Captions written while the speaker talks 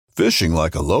Fishing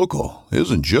like a local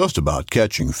isn't just about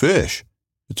catching fish.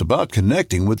 It's about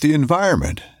connecting with the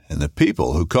environment and the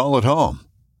people who call it home.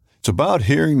 It's about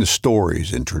hearing the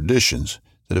stories and traditions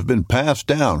that have been passed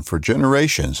down for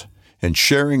generations and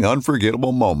sharing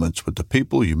unforgettable moments with the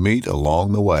people you meet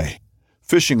along the way.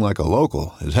 Fishing like a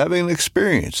local is having an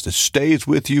experience that stays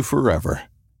with you forever.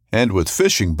 And with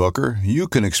Fishing Booker, you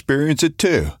can experience it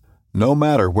too, no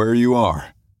matter where you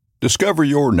are. Discover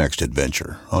your next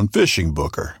adventure on Fishing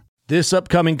Booker. This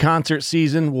upcoming concert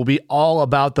season will be all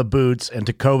about the boots, and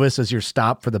Tecovas is your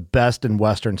stop for the best in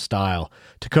Western style.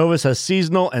 Tecovas has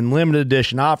seasonal and limited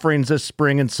edition offerings this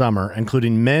spring and summer,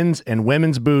 including men's and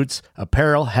women's boots,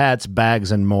 apparel, hats,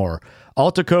 bags, and more.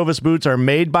 All Tecovas boots are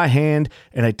made by hand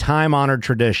in a time-honored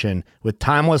tradition with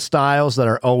timeless styles that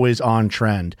are always on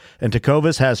trend. And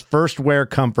Tecovas has first wear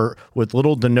comfort with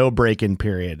little to no break-in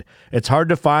period. It's hard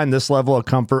to find this level of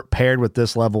comfort paired with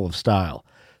this level of style.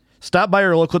 Stop by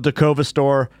your local Tecovas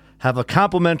store, have a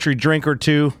complimentary drink or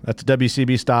two, that's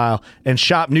WCB style, and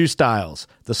shop new styles.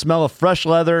 The smell of fresh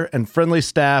leather and friendly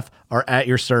staff are at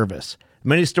your service.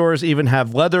 Many stores even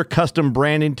have leather custom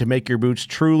branding to make your boots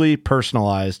truly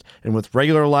personalized. And with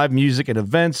regular live music and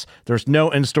events, there's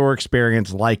no in-store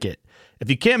experience like it.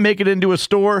 If you can't make it into a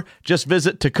store, just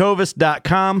visit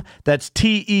tecovas.com. That's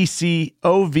TECOVAS.com.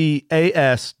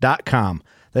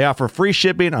 They offer free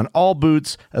shipping on all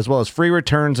boots, as well as free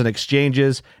returns and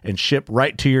exchanges, and ship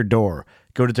right to your door.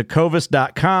 Go to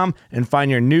tecovas.com and find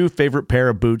your new favorite pair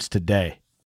of boots today.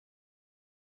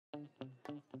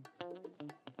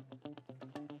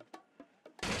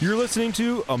 You're listening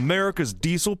to America's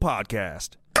Diesel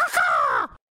Podcast.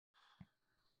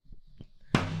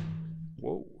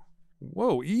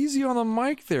 Whoa, easy on the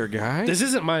mic there, guy. This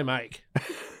isn't my mic.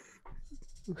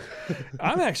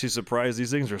 I'm actually surprised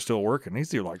these things are still working.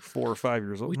 These are like 4 or 5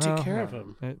 years old. We took care of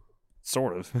them.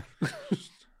 Sort of.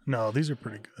 No, these are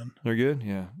pretty good. They're good?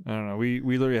 Yeah. I don't know. We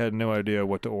literally had no idea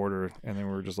what to order, and then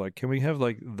we were just like, can we have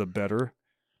like the better?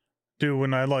 Dude,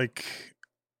 when I like...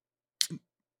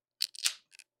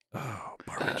 Oh,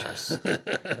 barges.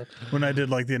 When I did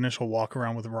like the initial walk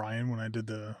around with Ryan, when I did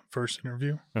the first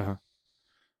interview,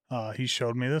 he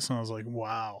showed me this, and I was like,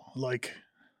 wow. Like...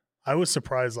 I was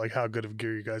surprised, like, how good of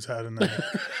gear you guys had in there.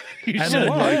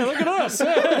 Hey, look at us.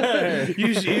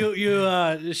 You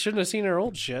shouldn't have seen our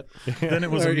old shit. Then it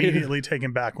was immediately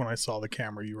taken back when I saw the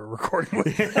camera you were recording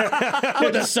with.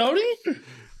 What, the Sony?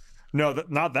 No,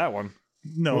 not that one.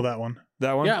 No, that one.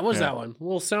 That one? Yeah, it was that one.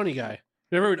 Little Sony guy.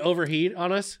 Remember it would overheat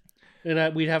on us?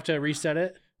 And we'd have to reset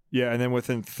it? Yeah, and then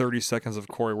within 30 seconds of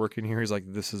Corey working here, he's like,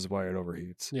 this is why it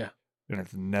overheats. Yeah. And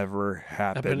it's never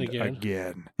happened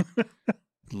again.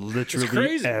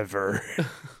 Literally ever.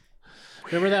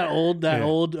 Remember that old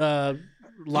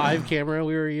live camera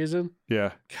we were using?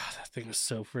 Yeah. God, that thing was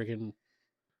so freaking...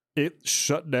 It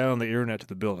shut down the internet to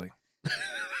the building. You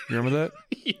remember that?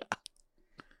 Yeah.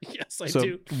 Yes, I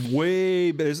do.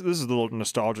 This is a little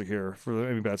nostalgic here for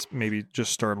anybody that's maybe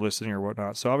just started listening or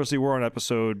whatnot. So obviously we're on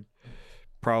episode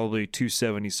probably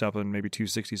 270 something, maybe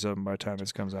 260 something by the time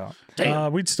this comes out.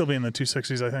 We'd still be in the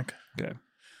 260s, I think. Okay.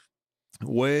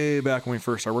 Way back when we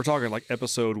first started, we're talking like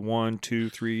episode 1,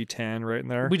 2, 3, 10, right in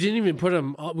there. We didn't even put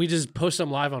them. We just posted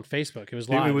them live on Facebook. It was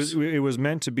live. It was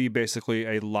meant to be basically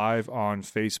a live on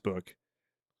Facebook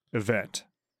event,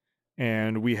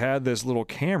 and we had this little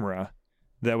camera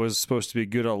that was supposed to be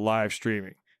good at live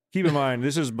streaming. Keep in mind,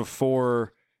 this is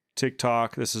before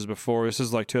TikTok. This is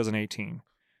like 2018.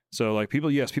 So like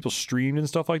people streamed and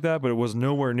stuff like that, but it was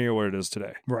nowhere near what it is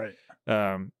today. Right.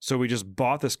 So we just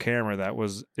bought this camera that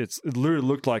it literally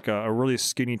looked like a really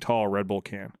skinny, tall Red Bull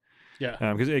can. Yeah.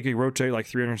 Because it could rotate like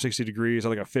 360 degrees, had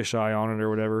like a fisheye on it or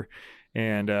whatever.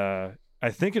 And I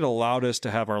think it allowed us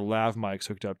to have our lav mics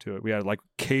hooked up to it. We had like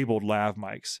cabled lav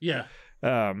mics. Yeah.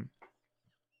 And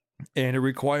it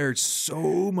required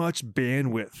so much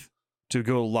bandwidth to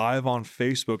go live on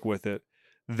Facebook with it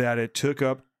that it took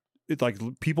up, like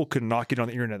people could not get on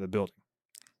the internet in the building.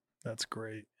 That's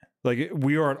great. Like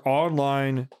we are an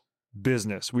online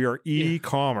business. We are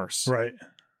e-commerce. Right.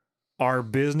 Our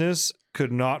business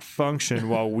could not function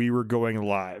while we were going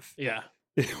live. Yeah.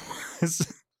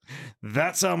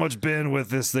 That's how much bandwidth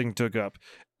this thing took up.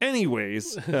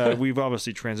 Anyways, we've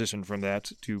obviously transitioned from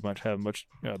that to have much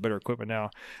better equipment now.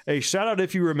 Hey, shout out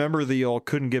if you remember the old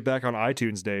couldn't get back on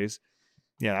iTunes days.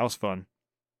 Yeah, that was fun.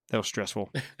 That was stressful.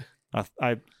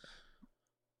 I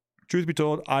truth be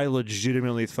told, I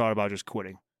legitimately thought about just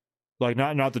quitting. Like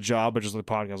not the job, but just the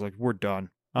podcast. Like, we're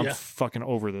done. I'm fucking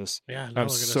over this. Yeah, I'm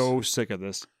so sick of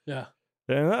this. Yeah.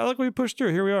 And like we pushed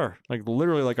through. Here we are. Like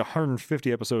literally like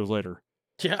 150 episodes later.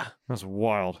 Yeah. That's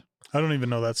wild. I don't even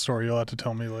know that story. You'll have to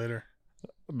tell me later.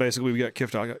 basically we got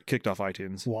kicked off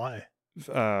iTunes. Why?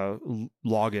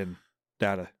 Login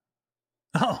data,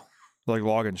 Oh, like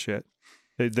login shit.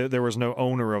 There was no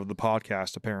owner of the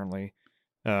podcast apparently,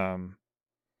 and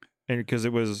because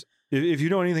it was, if you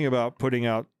know anything about putting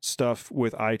out stuff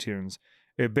with iTunes,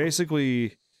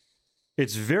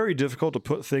 it's very difficult to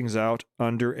put things out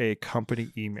under a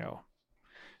company email.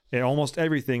 And almost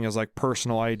everything is like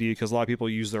personal ID because a lot of people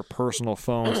use their personal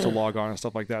phones to log on and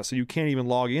stuff like that. So you can't even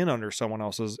log in under someone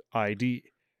else's ID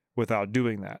without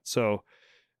doing that. So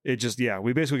it just,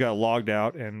 we basically got logged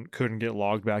out and couldn't get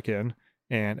logged back in.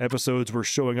 And episodes were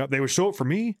showing up. They would show up for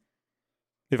me.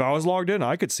 If I was logged in,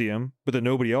 I could see them, but then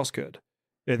nobody else could.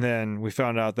 And then we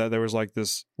found out that there was like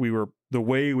this, the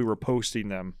way we were posting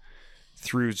them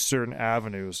through certain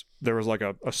avenues, there was like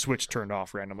a switch turned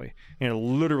off randomly. And it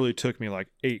literally took me like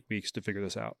 8 weeks to figure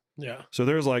this out. Yeah. So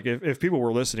there's like, if people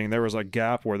were listening, there was a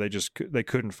gap where they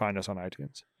couldn't find us on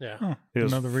iTunes. Yeah. huh.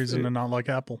 Another reason to not like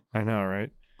Apple. I know, right?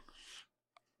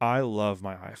 I love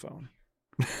my iPhone.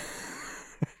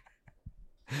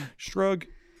 Shrug.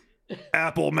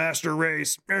 Apple Master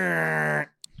Race. Yeah.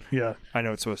 I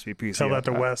know it's supposed to be PC. Tell that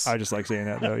to Wes. I just like saying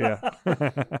that though.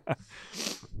 Yeah.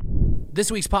 This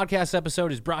week's podcast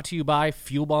episode is brought to you by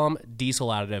Fuel Bomb Diesel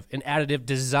Additive, an additive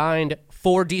designed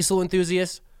for diesel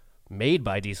enthusiasts, made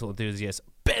by diesel enthusiasts.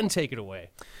 Ben, take it away.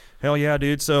 Hell yeah,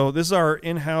 dude. So this is our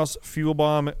in-house Fuel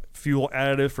Bomb fuel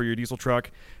additive for your diesel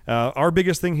truck. Our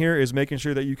biggest thing here is making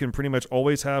sure that you can pretty much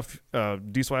always have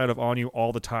diesel additive on you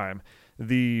all the time.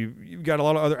 You've got a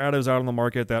lot of other additives out on the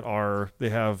market that they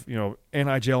have,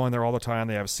 anti-gel in there all the time.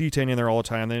 They have cetane in there all the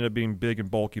time. They end up being big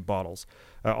and bulky bottles.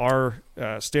 Our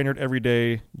standard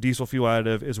everyday diesel fuel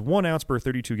additive is 1 ounce per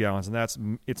 32 gallons, and that's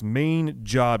its main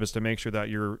job is to make sure that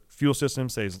your fuel system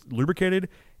stays lubricated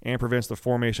and prevents the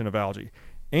formation of algae.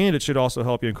 And it should also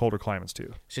help you in colder climates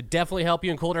too. Should definitely help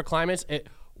you in colder climates.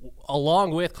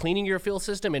 Along with cleaning your fuel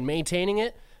system and maintaining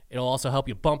it, it'll also help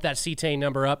you bump that cetane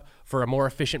number up for a more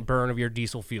efficient burn of your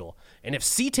diesel fuel. And if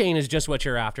cetane is just what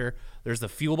you're after, there's the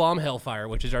Fuel Bomb Hellfire,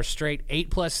 which is our straight 8+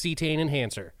 cetane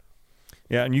enhancer.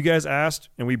 Yeah, and you guys asked,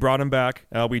 and we brought them back.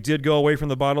 We did go away from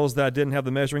the bottles that didn't have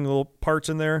the measuring little parts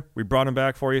in there. We brought them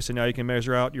back for you, so now you can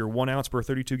measure out your 1 ounce per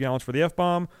 32 gallons for the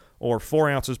F-Bomb or 4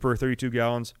 ounces per 32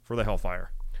 gallons for the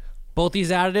Hellfire. Both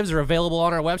these additives are available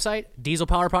on our website,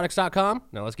 dieselpowerproducts.com.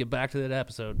 Now let's get back to that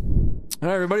episode. All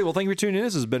right, everybody. Well, thank you for tuning in.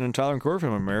 This has been Tyler and Corey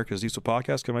from America's Diesel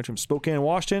Podcast, coming from Spokane,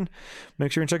 Washington.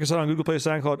 Make sure and check us out on Google Play,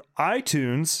 SoundCloud,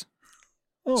 iTunes,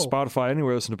 Spotify,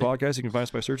 anywhere you listen to podcasts. You can find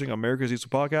us by searching America's Diesel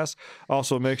Podcast.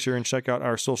 Also, make sure and check out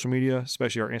our social media,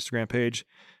 especially our Instagram page.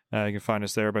 You can find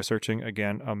us there by searching,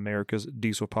 again, America's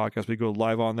Diesel Podcast. We go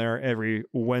live on there every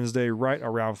Wednesday right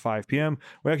around 5 p.m.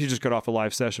 We actually just got off a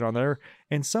live session on there,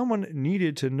 and someone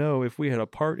needed to know if we had a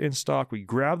part in stock. We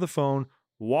grabbed the phone,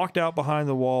 walked out behind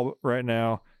the wall right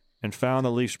now, and found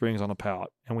the leaf springs on the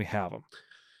pallet, and we have them.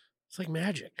 It's like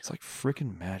magic. It's like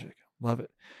freaking magic. Love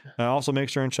it. Also, make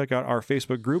sure and check out our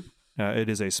Facebook group. It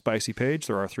is a spicy page.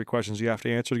 There are 3 questions you have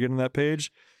to answer to get in that page.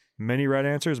 Many right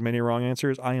answers, many wrong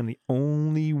answers. I am the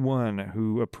only one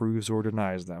who approves or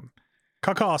denies them.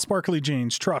 Caca, sparkly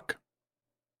jeans, truck.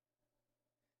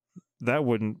 That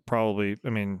wouldn't probably,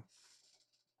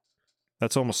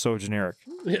 that's almost so generic.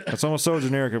 Yeah. That's almost so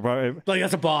generic. Like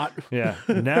that's a bot. Yeah.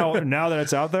 Now that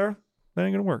it's out there, that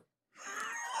ain't going to work.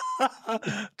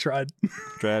 Tried.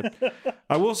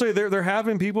 I will say there have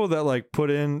been people that like put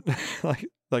in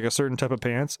like a certain type of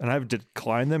pants, and I've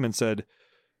declined them and said,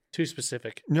 too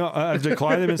specific. No, I've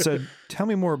declined them and said, tell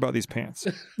me more about these pants.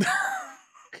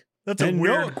 That's a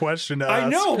weird question to ask. I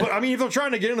know, but if they're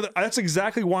trying to get into that's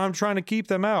exactly why I'm trying to keep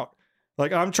them out.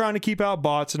 Like, I'm trying to keep out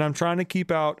bots, and I'm trying to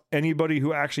keep out anybody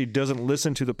who actually doesn't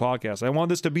listen to the podcast. I want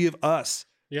this to be of us.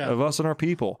 Yeah. Of us and our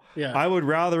people. Yeah. I would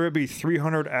rather it be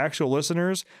 300 actual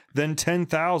listeners than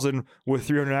 10,000 with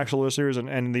 300 actual listeners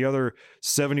and the other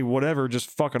 70 whatever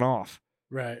just fucking off.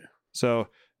 Right. So,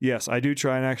 yes, I do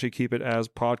try and actually keep it as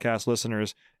podcast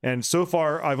listeners. And so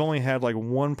far, I've only had like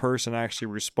one person actually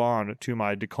respond to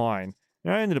my decline.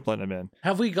 And I ended up letting them in.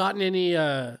 Have we gotten any,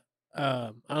 I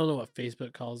don't know what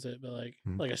Facebook calls it, but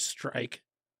like a strike?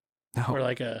 No. Or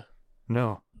like a...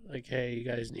 No. Like, hey, you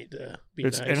guys need to be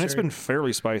nicer. And it's been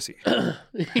fairly spicy.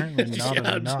 Apparently not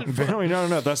enough. Apparently not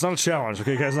enough. That's not a challenge.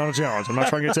 Okay, guys, not a challenge. I'm not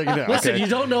trying to get taken down. Listen, okay? You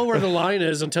don't know where the line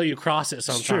is until you cross it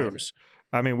sometimes.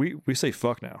 We say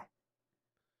fuck now.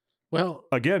 Well,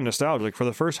 again, nostalgia. Like for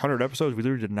the first 100 episodes, we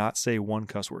literally did not say one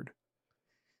cuss word.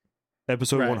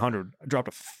 Episode 100, I dropped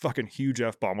a fucking huge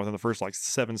F-bomb within the first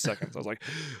 7 seconds. I was like,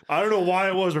 I don't know why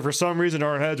it was, but for some reason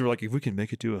our heads were like, if we can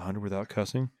make it to 100 without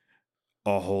cussing,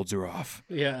 all holds are off.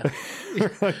 Yeah.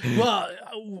 Well,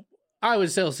 I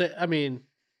would still say, I mean,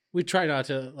 we try not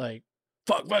to like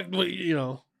fuck, you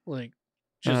know, like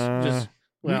just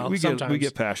well, sometimes we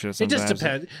get passionate. It Sometimes. just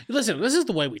depends. Listen, this is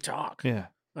the way we talk. Yeah.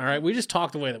 All right, we just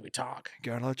talk the way that we talk.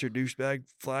 Gotta let your douchebag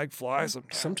flag fly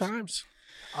Sometimes.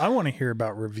 I want to hear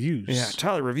about reviews. Yeah,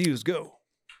 Tyler, reviews, go.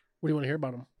 What do you want to hear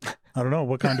about them? I don't know.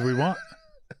 What kind do we want?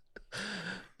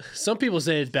 Some people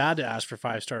say it's bad to ask for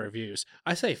 5-star reviews.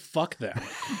 I say fuck them.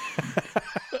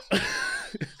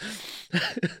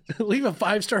 Leave a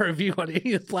 5-star review on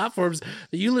any of the platforms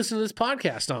that you listen to this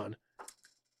podcast on.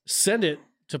 Send it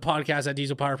to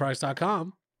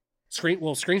podcast@dieselpowerproducts.com.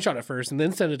 Screenshot it first and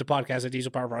then send it to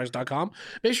podcast@dieselpowerproducts.com.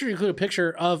 Make sure you include a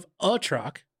picture of a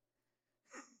truck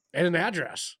and an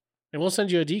address, and we'll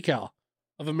send you a decal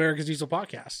of America's Diesel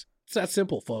Podcast. It's that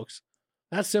simple, folks.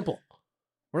 That's simple.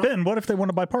 Ben, what if they want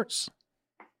to buy parts?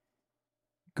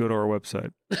 Go to our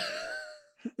website.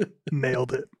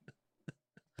 Nailed it.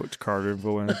 Put card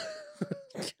info in.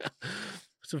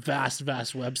 It's a vast,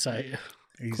 vast website.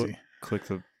 Easy. Click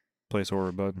the place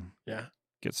order button. Yeah.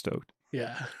 Get stoked.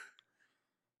 Yeah.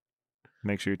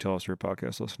 Make sure you tell us you're a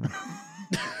podcast listener.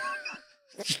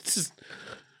 Just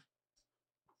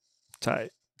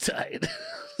Tight.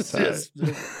 It's just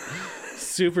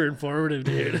super informative,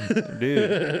 dude.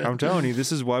 Dude, I'm telling you,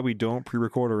 this is why we don't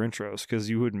pre-record our intros, because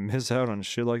you would miss out on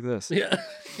shit like this. Yeah.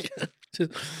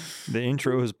 The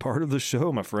intro is part of the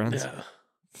show, my friends. Yeah.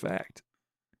 Fact.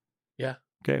 Yeah.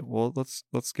 Okay, well, let's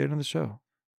get into the show.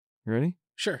 You ready?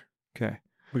 Sure. Okay.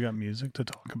 We got music to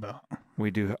talk about. We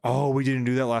do. Oh, we didn't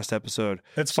do that last episode.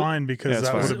 It's fine because it's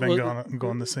that fine. would have been Well,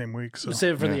 gone the same week. So We'll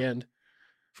save it for Yeah. the end.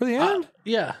 For the end?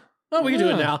 Yeah. Oh, we can do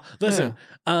it Yeah. now. Listen,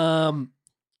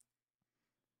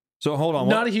 So hold on.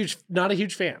 not a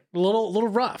huge fan. A little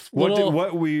rough.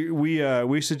 What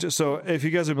we suggest? So if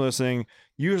you guys have been listening,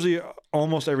 usually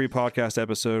almost every podcast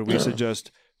episode we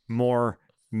suggest more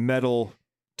metal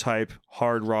type,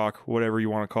 hard rock, whatever you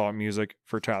want to call it, music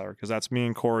for Tyler, because that's me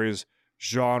and Corey's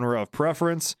genre of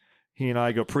preference. He and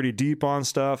I go pretty deep on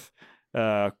stuff.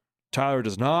 Tyler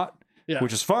does not, Yeah.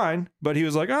 which is fine. But he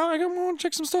was like, "Oh, I want to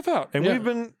check some stuff out," and Yeah. we've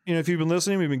been, if you've been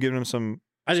listening, we've been giving him some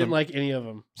I didn't like any of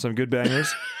them. some good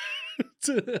bangers.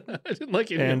 I didn't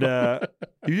like any And of them.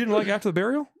 you didn't like After the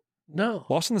Burial? No.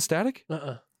 Lost in the Static?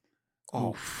 Uh-uh.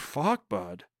 Oh fuck,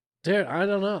 bud. Dude, I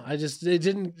don't know. It just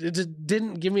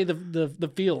didn't give me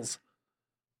the feels.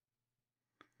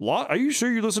 Are you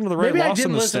sure you listened to the right Maybe I Lost in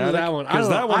didn't the listen Static? to that one. I Because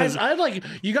don't that know. one is, I like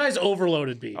you guys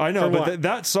overloaded me. I know, for but one.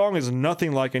 that song is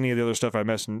nothing like any of the other stuff I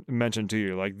mentioned to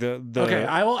you. Like the Okay,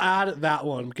 I will add that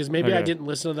one because maybe I Okay. didn't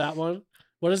listen to that one.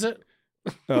 What is it?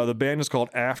 the band is called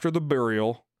After the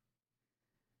Burial.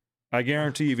 I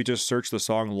guarantee you, if you just search the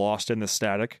song "Lost in the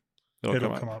Static,"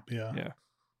 it'll come up. Yeah. Yeah.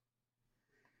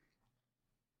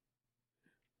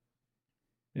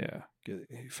 Yeah.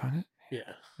 You find it?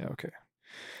 Yeah. Yeah. Okay.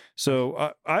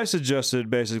 So I suggested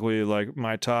basically like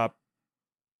part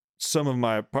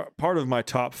of my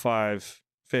top 5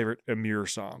 favorite Amir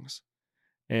songs,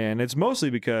 and it's mostly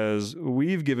because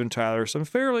we've given Tyler some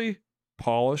fairly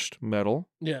polished metal.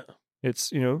 Yeah.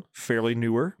 It's fairly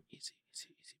newer. Easy.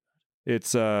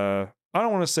 It's I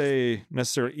don't want to say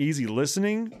necessarily easy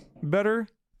listening better,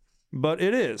 but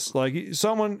it is like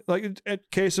someone like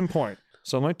case in point,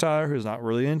 someone like Tyler who's not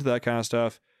really into that kind of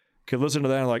stuff could listen to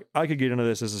that and like, I could get into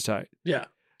this. This is tight. Yeah.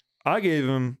 I gave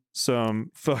him some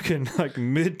fucking like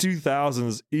mid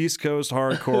 2000s East Coast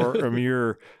hardcore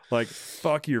Amir, like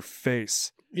fuck your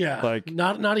face. Yeah. Like,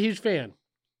 not a huge fan.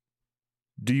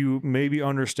 do you maybe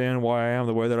understand why I am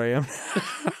the way that I am?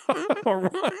 Or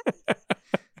what?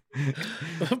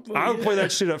 I would play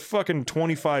that shit at fucking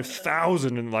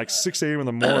 25,000 and like 6 a.m. in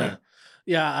the morning.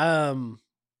 Yeah.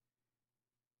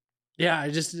 Yeah.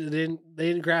 They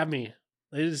didn't grab me.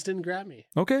 They just didn't grab me.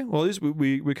 Okay, well at least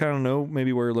we kind of know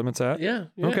maybe where your limit's at. Yeah.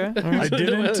 Okay. All right.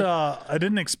 I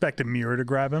didn't expect a mirror to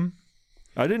grab him.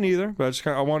 I didn't either, but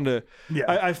I wanted to. Yeah.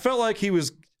 I felt like he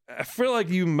was. I feel like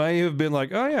you may have been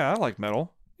like, oh yeah, I like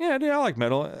metal. Yeah, I like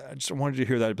metal. I just wanted you to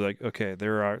hear that and be like, okay,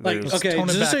 there's Okay, tone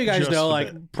it just so back you guys just know, a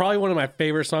like bit. probably one of my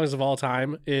favorite songs of all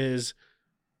time is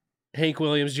Hank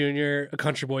Williams Jr. "A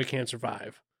Country Boy Can't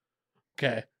Survive."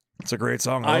 Okay, it's a great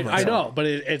song. love that I song. know, but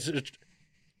it's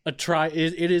a try.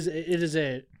 It is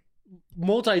a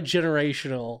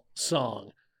multi-generational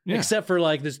song, Yeah. except for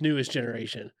like this newest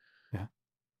generation. Yeah.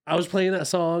 I was playing that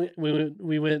song.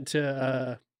 We went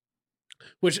to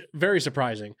which very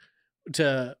surprising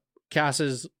to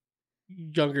Cass's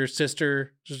younger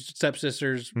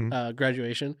stepsister's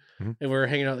graduation, and we were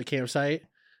hanging out at the campsite,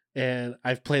 and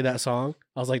I've played that song.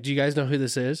 I was like, "Do you guys know who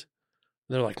this is?"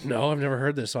 And they're like, "No, I've never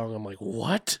heard this song." I'm like,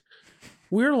 "What?"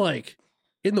 We're like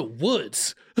in the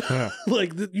woods. Yeah.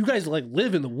 Like you guys like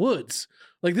live in the woods.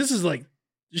 Like this is like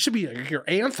it should be like your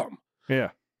anthem.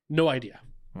 Yeah. No idea.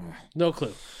 No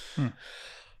clue.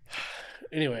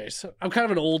 Anyways, I'm kind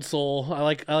of an old soul. I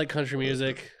like country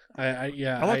music. I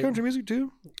like country music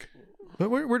too. But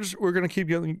we're gonna keep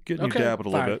getting you dabbled a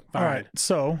little bit. All right.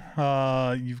 So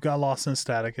you've got Lost in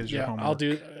Static as your homework. I'll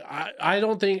do. I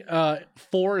don't think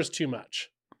 4 is too much.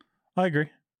 I agree.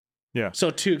 Yeah.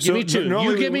 So 2. Give me 2.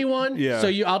 You give me 1. Yeah. So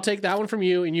I'll take that one from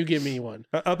you, and you give me 1.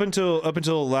 Up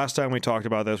until last time we talked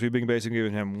about this, we've been basically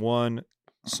giving him 1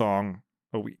 song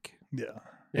a week. Yeah.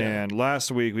 And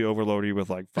last week we overloaded you with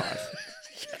like 5.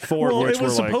 4 Well, of which it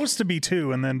was were like, supposed to be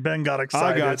 2, and then Ben got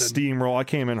excited. I got steamroll. I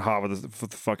came in hot with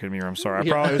the fucking mirror. I'm sorry.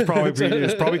 It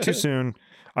was probably too soon.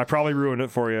 I probably ruined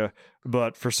it for you.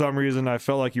 But for some reason, I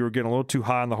felt like you were getting a little too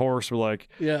high on the horse. We're like,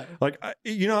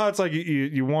 you know how it's like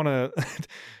you want to,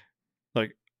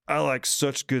 like, I like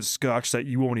such good scotch that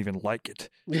you won't even like it.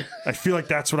 I feel like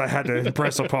that's what I had to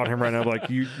impress upon him right now. Like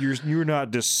you're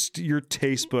not just your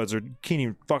taste buds can't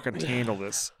even fucking handle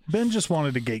this. Ben just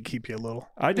wanted to gatekeep you a little.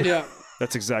 I did. Yeah.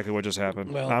 That's exactly what just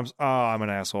happened. Well, I'm an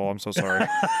asshole. I'm so sorry.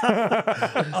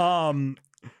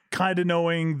 Kind of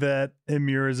knowing that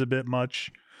Emir is a bit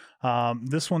much.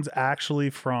 This one's actually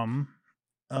from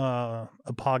a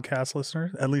podcast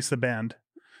listener, at least the band,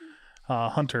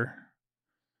 Hunter.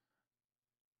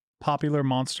 Popular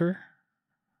Monster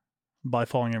by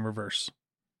Falling in Reverse.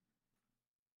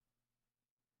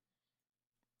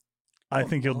 I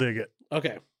think you'll dig it.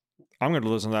 Okay. I'm going to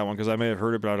listen to that one because I may have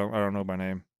heard it, but I don't know by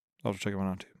name. I'll check it one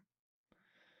out too.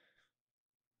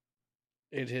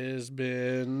 It has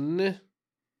been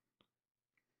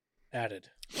added.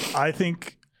 I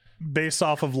think based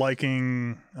off of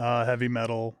liking heavy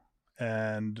metal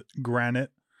and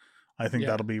Granite, I think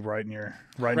that'll be right in your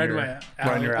alley.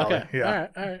 Okay. Yeah.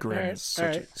 All right. Granite's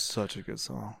such a good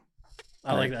song.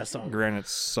 I like that song.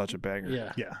 Granite's such a banger.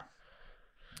 Yeah. Yeah.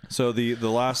 So the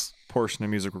last portion of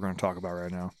music we're going to talk about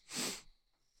right now,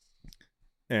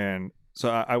 and so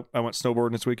I went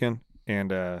snowboarding this weekend,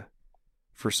 and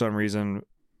for some reason,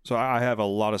 so I have a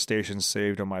lot of stations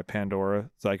saved on my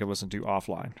Pandora that I could listen to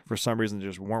offline. For some reason, they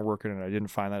just weren't working, and I didn't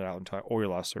find that out until I already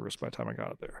lost service by the time I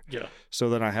got it there. Yeah. So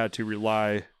then I had to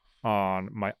rely on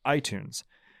my iTunes.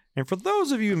 And for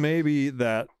those of you maybe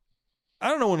that, I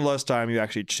don't know when the last time you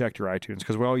actually checked your iTunes,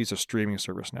 because we all use a streaming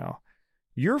service now.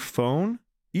 Your phone,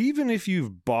 even if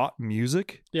you've bought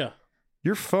music,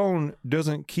 your phone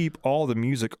doesn't keep all the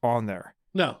music on there.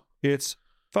 No. It's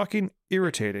fucking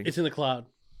irritating. It's in the cloud.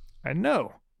 I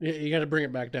know. You got to bring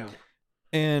it back down.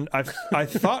 And I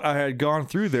thought I had gone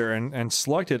through there and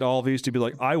selected all of these to be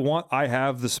like, I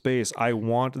have the space. I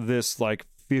want this like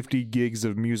 50 gigs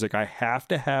of music. I have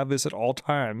to have this at all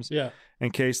times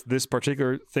in case this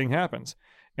particular thing happens.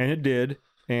 And it did.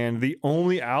 And the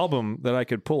only album that I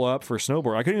could pull up for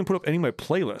snowboard, I couldn't even put up any of my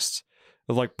playlists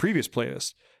of like previous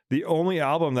playlists. The only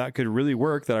album that could really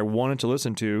work that I wanted to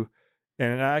listen to,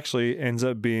 and it actually ends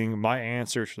up being my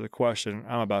answer to the question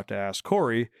I'm about to ask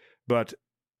Corey. But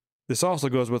this also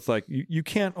goes with like, you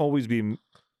can't always be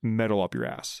metal up your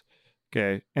ass.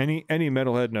 Okay. Any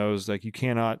metalhead knows like you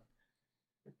can't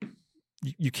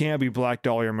be Black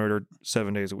Dahlia murdered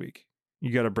 7 days a week.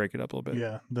 You got to break it up a little bit.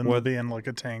 Yeah. Then they'll be in like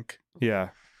a tank. Yeah.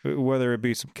 Whether it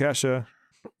be some Kesha,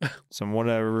 some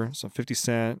whatever, some 50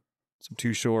 Cent, some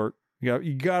Too Short,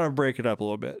 you got to break it up a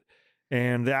little bit.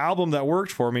 And the album that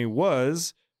worked for me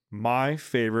was my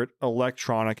favorite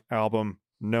electronic album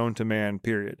known to man,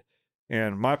 period.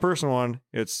 And my personal one,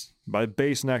 it's by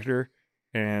Bass Nectar,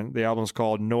 and the album's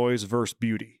called Noise vs.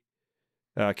 Beauty.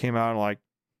 Came out in like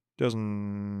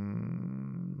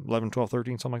 2011, 12,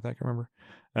 13, something like that, I can't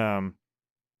remember.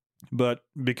 But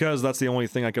because that's the only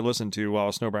thing I could listen to while I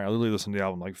was snowboarding, I literally listened to the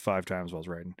album like 5 times while I was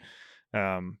riding.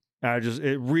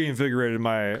 It reinvigorated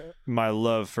my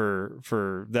love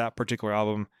for that particular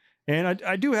album. And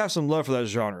I do have some love for that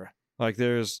genre. Like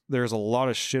there's a lot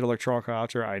of shit electronic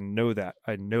out there. I know that.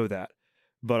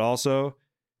 But also,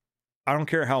 I don't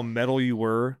care how metal you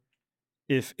were,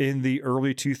 if in the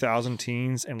early 2000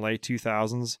 teens and late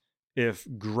 2000s, if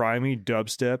grimy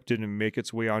dubstep didn't make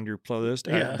its way on your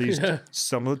playlist at least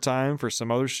some of the time for some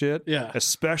other shit,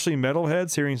 especially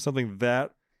metalheads, hearing something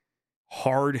that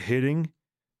hard hitting,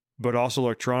 but also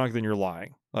electronic, then you're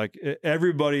lying. Like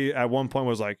everybody at one point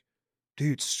was like,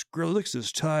 dude, Skrillex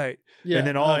is tight. Yeah. And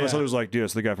then all of a sudden it was like, dude,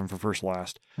 it's the guy from First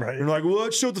Last. Right. And you're like,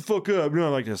 what? Shut the fuck up. No,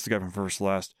 like, it's the guy from First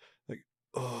Last. Like,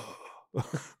 oh.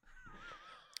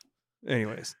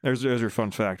 Anyways, there's your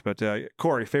fun fact. But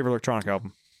Corey, favorite electronic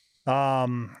album?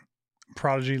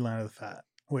 Prodigy, Land of the Fat.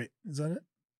 Wait, is that it?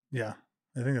 Yeah.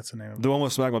 I think that's the name of it. The one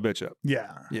with Smack My Bitch Up.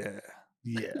 Yeah. Yeah.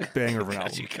 Yeah. Banger of an God,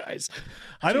 album. you guys.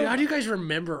 I don't. How do you guys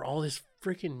remember all this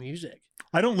freaking music?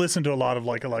 I don't listen to a lot of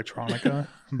like electronica,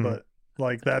 but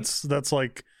like that's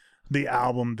like the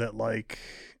album that like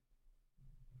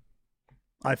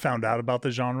I found out about the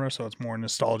genre, so it's more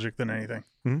nostalgic than anything.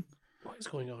 What is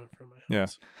going on in front of my Yeah.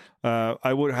 house?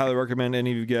 I would highly recommend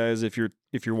any of you guys if you're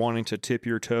wanting to tip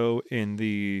your toe in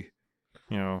the,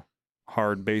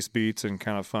 hard bass beats and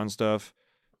kind of fun stuff.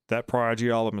 That Prodigy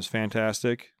album is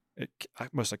fantastic. It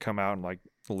must have come out in like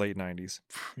the late 90s.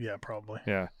 Yeah, probably.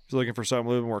 Yeah. If you're looking for something a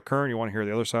little more current, you want to hear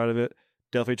the other side of it,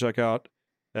 definitely check out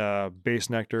Bass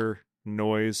Nectar,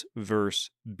 Noise, Verse,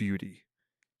 Beauty.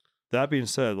 That being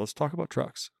said, let's talk about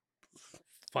trucks.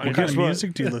 Fine. What kind of guess what?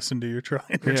 music do you listen to your truck?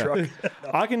 Yeah. truck?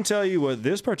 I can tell you what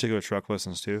this particular truck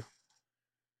listens to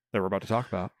that we're about to talk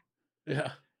about.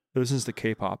 Yeah. It listens to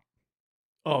K-pop.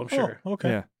 Oh, I'm sure. Oh, okay.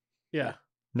 Yeah. Yeah.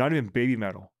 Not even baby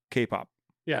metal, K-pop.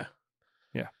 Yeah.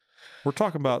 We're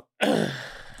talking about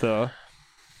the...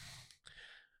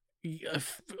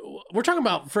 We're talking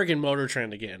about friggin' Motor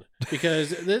Trend again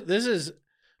because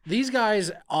these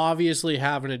guys obviously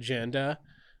have an agenda.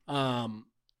 And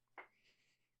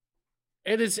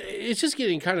it's just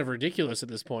getting kind of ridiculous at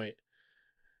this point.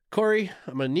 Corey,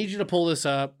 I'm gonna need you to pull this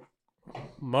up.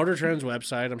 Motor Trend's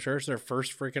website. I'm sure it's their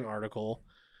first freaking article.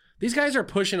 These guys are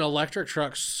pushing electric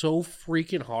trucks so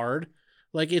freaking hard,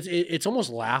 like it's almost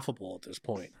laughable at this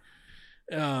point.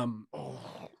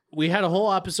 We had a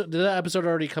whole episode. Did that episode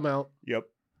already come out? Yep.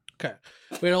 Okay,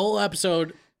 we had a whole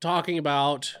episode talking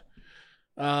about.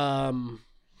 God,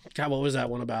 what was that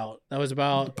one about? That was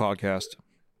about Podcast.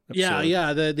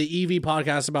 Yeah, the EV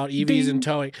podcast about EVs and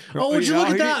towing. Oh, would you look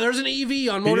at that? There's an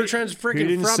EV on Motor Trend's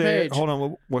freaking front page. Hold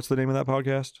on. What's the name of that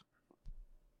podcast?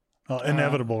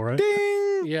 Inevitable, right?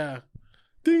 Ding! Yeah.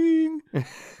 Ding!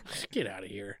 Get out of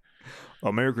here.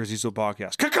 America's Diesel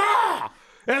Podcast. Caca!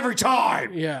 Every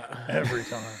time! Yeah. Every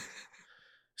time.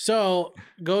 So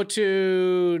go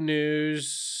to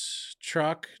news,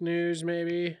 truck news,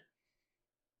 maybe.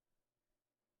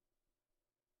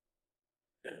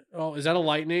 Oh, is that a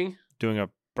lightning? Doing a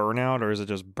burnout or is it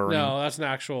just burning? No, that's an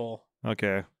actual.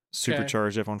 Okay.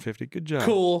 Supercharged F-150. Good job.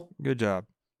 Cool. Good job.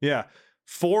 Yeah.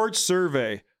 Ford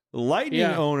survey. Lightning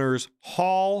owners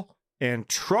haul and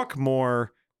truck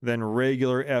more than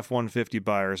regular F-150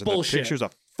 buyers. And Bullshit. the picture's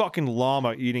a fucking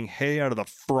llama eating hay out of the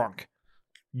frunk.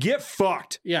 Get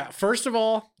fucked. Yeah. First of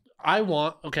all,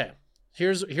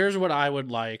 here's what I would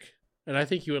like, and I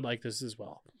think you would like this as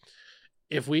well.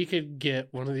 If we could get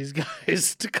one of these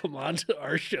guys to come on to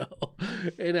our show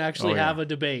and actually have a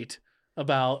debate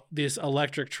about this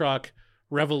electric truck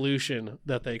revolution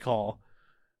that they call,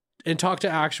 and talk to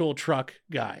actual truck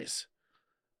guys.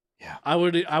 Yeah. I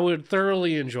would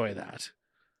thoroughly enjoy that.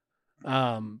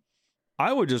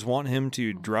 I would just want him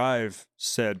to drive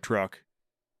said truck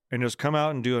and just come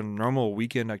out and do a normal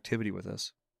weekend activity with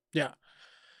us. Yeah.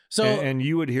 So and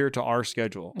you adhere to our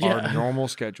schedule, our normal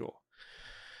schedule.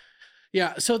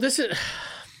 Yeah, so this is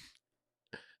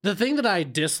the thing that I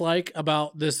dislike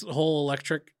about this whole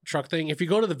electric truck thing. If you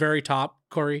go to the very top,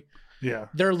 Corey, Yeah.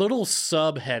 their little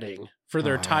subheading for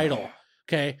their title,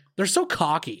 okay, they're so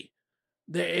cocky,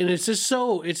 and it's just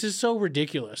so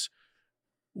ridiculous.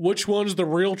 Which one's the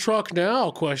real truck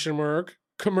now? ?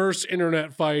 Commerce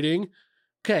internet fighting.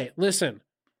 Okay, listen,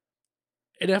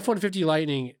 an F-150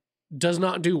 Lightning does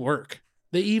not do work.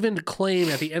 They even claim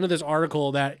at the end of this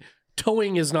article that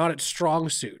towing is not its strong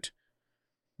suit.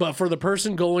 But for the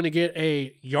person going to get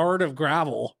a yard of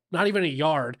gravel, not even a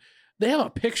yard, they have a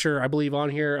picture, I believe, on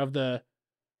here of the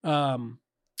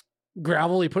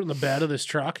gravel he put in the bed of this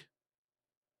truck.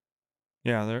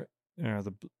 Yeah,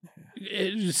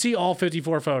 You see all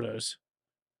 54 photos.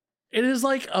 It is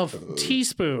like a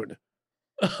teaspoon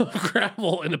of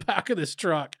gravel in the back of this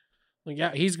truck. Like,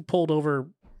 yeah, he's pulled over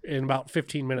in about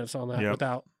 15 minutes on that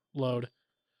without load.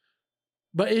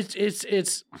 But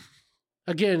it's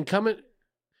again coming.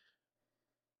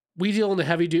 We deal in the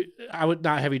heavy duty.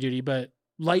 Not heavy duty, but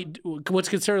light. What's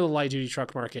considered the light duty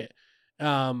truck market,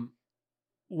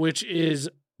 which is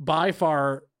by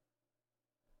far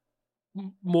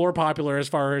more popular as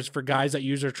far as for guys that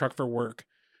use their truck for work.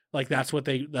 Like that's what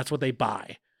they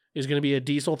buy is going to be a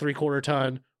diesel 3/4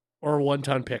 ton or a 1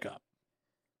 ton pickup.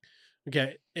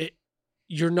 Okay,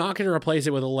 you're not going to replace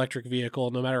it with an electric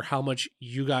vehicle, no matter how much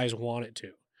you guys want it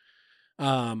to.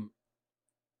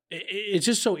 It's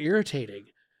just so irritating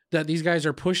that these guys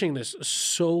are pushing this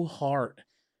so hard.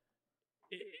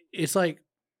 It's like,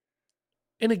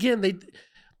 and again,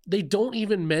 they don't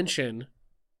even mention.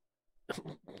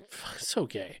 So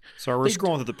gay. Sorry, we're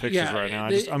scrolling through the pictures right now.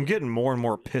 I'm getting more and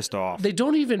more pissed off. They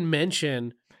don't even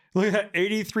mention. Look at that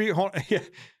 83.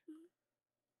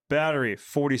 Battery,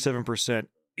 47%,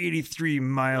 83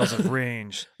 miles of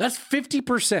range, That's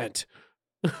 50%.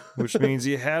 which means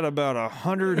you had about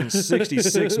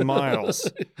 166 miles.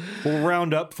 We'll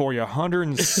round up for you,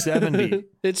 170.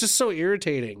 It's just so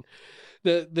irritating.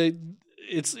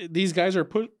 These guys are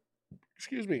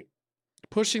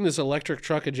pushing this electric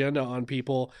truck agenda on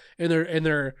people, and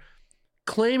they're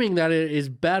claiming that it is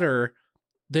better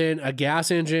than a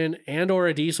gas engine and or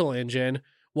a diesel engine,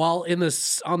 while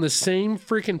on the same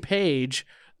freaking page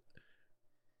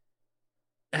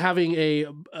having a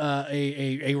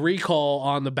recall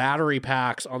on the battery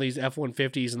packs on these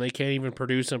F-150s, and they can't even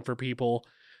produce them for people.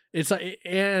 It's like,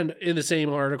 and in the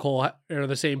same article or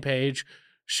the same page,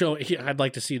 I'd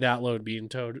like to see that load being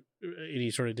towed any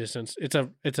sort of distance. It's a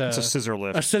scissor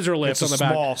lift. A scissor lift It's on a the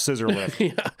back. small scissor lift.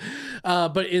 Yeah.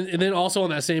 And then also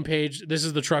on that same page, this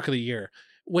is the truck of the year.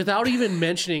 Without even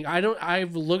mentioning,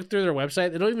 I've looked through their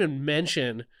website. They don't even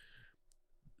mention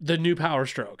the new Power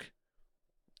Stroke,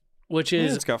 which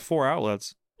is It's got 4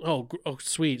 outlets. oh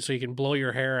sweet, so you can blow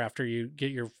your hair after you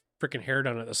get your freaking hair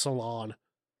done at the salon.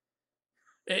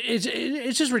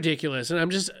 It's just ridiculous, and I'm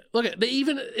just look at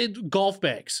golf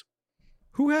bags.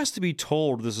 Who has to be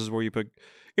told this is where you put?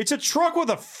 It's a truck with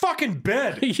a fucking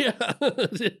bed. Yeah,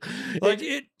 Like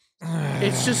it.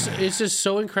 it's just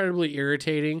so incredibly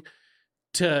irritating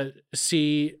to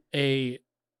see a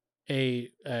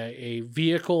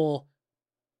vehicle,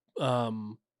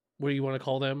 what do you want to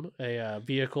call them? A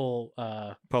vehicle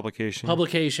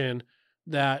publication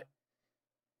that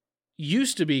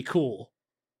used to be cool.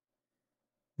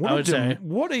 I would say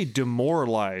What a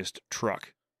demoralized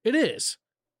truck. it is.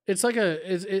 It's like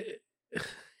it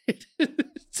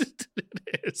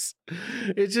is.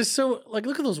 It's just so like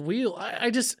look at those wheels.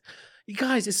 You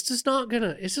guys, it's just not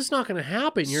gonna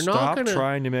happen. You're Stop not gonna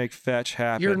trying to make fetch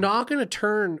happen. You're not gonna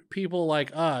turn people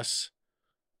like us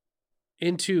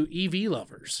into EV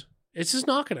lovers. It's just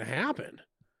not gonna happen.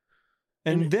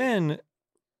 And then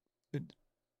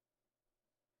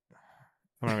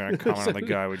I'm not going to comment on the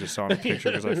guy we just saw in the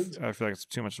picture because I feel like it's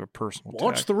too much of a personal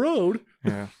Watch tag. the road.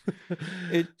 Yeah,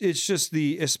 it's just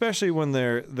especially when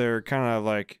they're kind of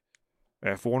like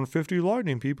F-150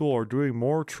 Lightning people are doing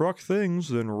more truck things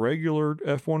than regular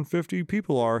F-150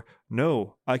 people are.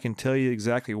 No, I can tell you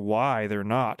exactly why they're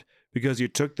not. Because you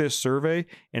took this survey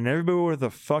and everybody with a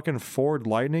fucking Ford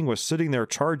Lightning was sitting there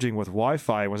charging with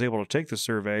Wi-Fi and was able to take the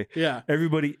survey. Yeah.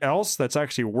 Everybody else that's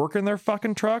actually working their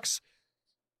fucking trucks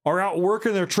are out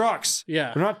working their trucks.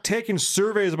 Yeah. They're not taking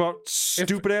surveys about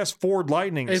stupid-ass Ford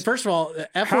Lightnings. And first of all,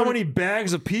 How many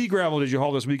bags of pea gravel did you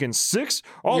haul this weekend? 6?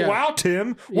 Oh, Yeah. wow,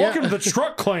 Tim. Welcome to the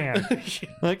truck clan.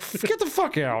 Like, get the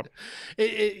fuck out.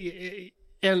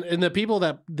 And the people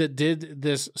that did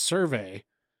this survey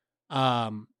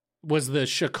was the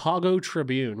Chicago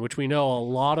Tribune, which we know a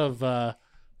lot of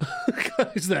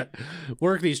guys that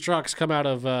work these trucks come out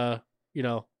of,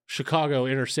 Chicago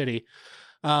inner city.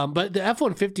 But the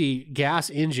F-150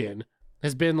 gas engine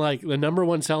has been like the number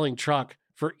one selling truck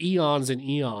for eons and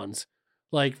eons,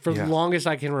 like for the longest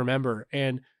I can remember.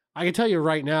 And I can tell you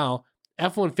right now,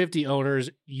 F-150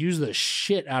 owners use the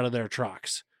shit out of their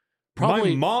trucks.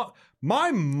 Probably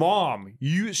my mom,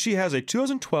 she has a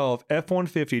 2012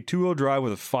 F-150 two-wheel drive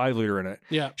with a 5-liter in it.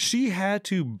 Yeah. She had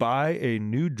to buy a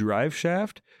new drive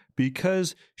shaft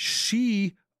because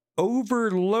she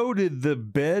overloaded the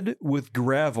bed with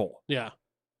gravel. Yeah.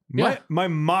 My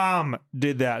mom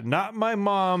did that. Not my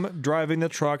mom driving the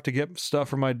truck to get stuff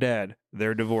for my dad.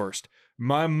 They're divorced.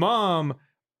 My mom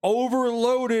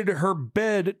overloaded her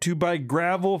bed to buy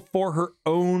gravel for her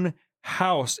own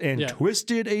house and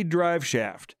twisted a drive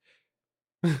shaft.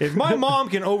 If my mom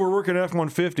can overwork an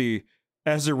F-150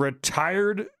 as a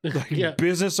retired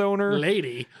business owner,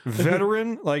 lady,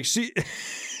 veteran, like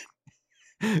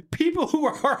people who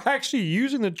are actually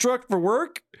using the truck for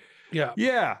work.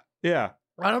 Yeah.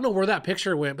 I don't know where that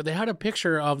picture went, but they had a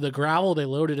picture of the gravel they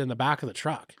loaded in the back of the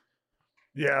truck.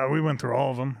 Yeah, we went through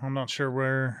all of them. I'm not sure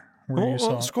where you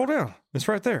saw it. Scroll down. It's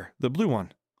right there. The blue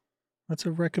one. That's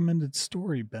a recommended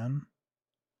story, Ben.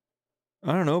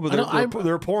 I don't know, but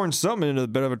they're pouring something into the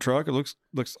bed of a truck. It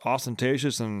looks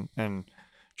ostentatious and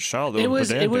shallow. It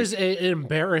was an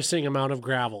embarrassing amount of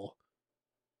gravel.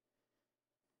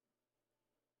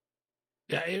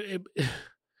 Yeah,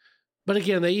 but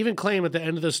again, they even claim at the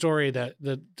end of the story that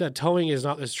that towing is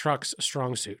not this truck's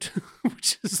strong suit,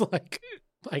 which is like,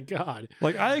 my God.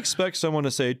 Like, I expect someone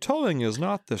to say towing is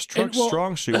not this truck's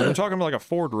strong suit. We're talking about like a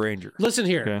Ford Ranger. Listen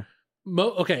here.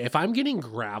 Okay, if I'm getting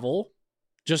gravel,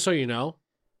 just so you know,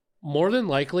 more than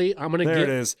likely I'm going to get... There it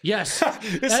is. Yes.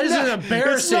 That is an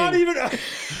embarrassing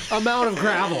amount of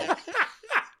gravel.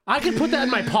 I could put that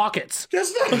in my pockets.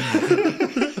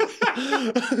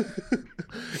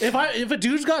 If a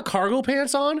dude's got cargo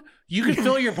pants on, you can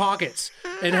fill your pockets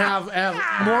and have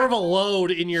more of a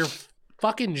load in your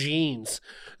fucking jeans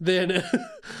than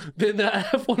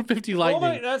that F-150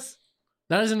 Lightning.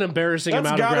 That is an embarrassing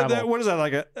amount of gravel. What is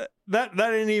that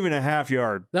that ain't even a half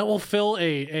yard. That will fill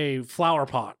a flower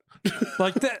pot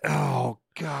Like that. Oh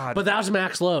God. But that was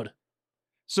max load.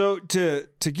 So to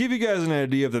give you guys an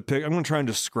idea of the pic, I'm going to try and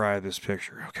describe this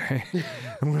picture, okay?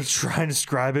 I'm going to try and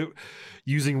describe it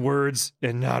using words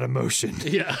and not emotion.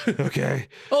 Yeah. Okay?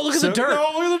 Oh, look at the dirt.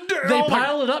 Oh, look at the dirt. They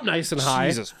piled it up nice and high.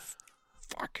 Jesus.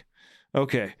 Fuck.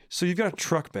 Okay, so you've got a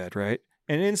truck bed, right?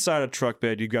 And inside a truck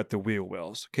bed, you've got the wheel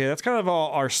wells. Okay, that's kind of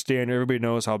all our standard. Everybody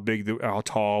knows how how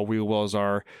tall wheel wells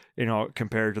are,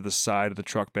 compared to the side of the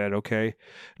truck bed, okay?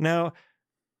 Now,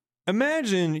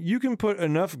 imagine you can put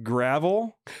enough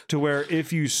gravel to where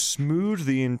if you smooth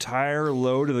the entire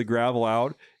load of the gravel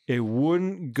out, it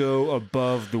wouldn't go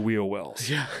above the wheel wells.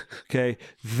 Yeah. Okay.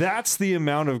 That's the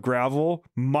amount of gravel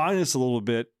minus a little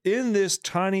bit in this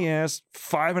tiny ass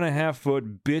 5.5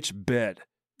 foot bitch bed.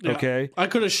 Yeah. Okay. I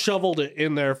could have shoveled it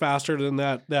in there faster than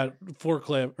that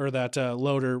forklift or that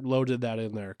loader loaded that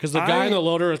in there. Because the guy in the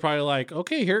loader was probably like,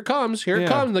 okay, here it comes. Here it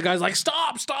comes. And the guy's like,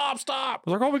 stop. I was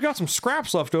like, oh, we got some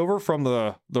scraps left over from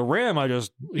the ram I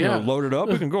just loaded up.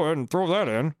 We can go ahead and throw that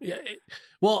in. Yeah.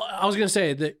 Well, I was gonna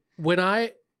say that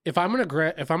if I'm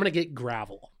gonna get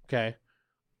gravel, okay,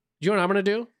 do you know what I'm gonna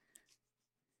do?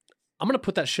 I'm gonna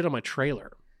put that shit on my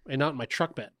trailer and not in my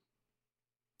truck bed.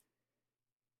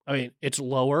 I mean, it's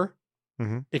lower.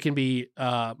 Mm-hmm. It can be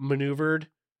maneuvered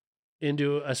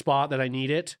into a spot that I need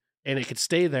it, and it could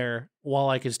stay there while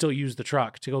I can still use the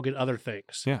truck to go get other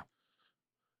things. Yeah.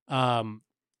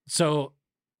 So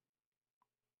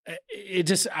it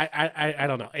just I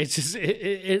don't know. It's just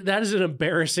that is an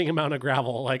embarrassing amount of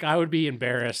gravel. Like I would be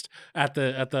embarrassed at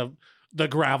the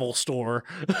gravel store.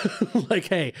 Like,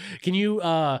 hey, do you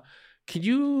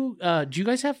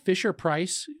guys have Fisher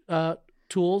Price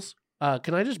tools?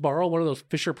 Can I just borrow one of those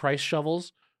Fisher Price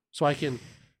shovels so I can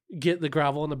get the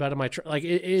gravel in the bed of my truck? Like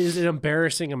it is an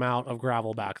embarrassing amount of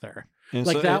gravel back there. And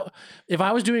like so that, if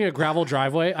I was doing a gravel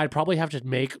driveway, I'd probably have to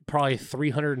make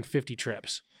 350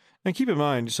 trips. And keep in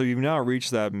mind, so you've now reached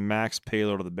that max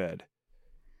payload of the bed,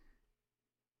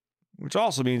 which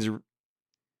also means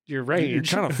your range.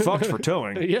 You're kind of fucked for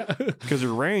towing. Yeah, because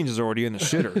your range is already in the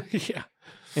shitter. Yeah.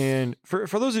 And for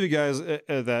those of you guys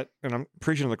that, and I'm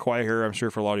preaching to the choir here, I'm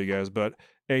sure for a lot of you guys, but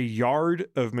a yard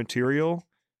of material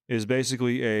is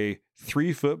basically a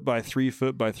 3 foot by 3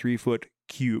 foot by 3 foot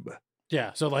cube.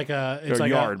 Yeah, so like it's a like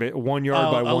yard, 1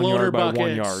 yard by 1 yard by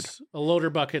 1 yard. A loader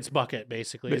bucket's bucket,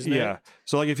 basically, isn't it? Yeah.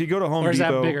 So like if you go to Home Depot, or is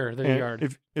that bigger than a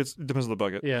yard? It depends on the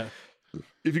bucket. Yeah.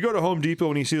 If you go to Home Depot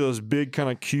and you see those big kind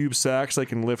of cube sacks they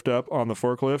can lift up on the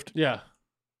forklift, yeah,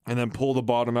 and then pull the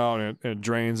bottom out and it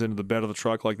drains into the bed of the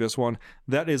truck like this one,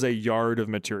 that is a yard of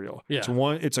material. Yeah.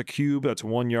 It's a cube that's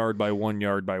 1 yard by 1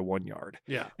 yard by 1 yard.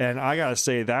 Yeah. And I gotta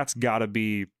say that's gotta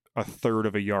be a third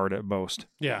of a yard at most.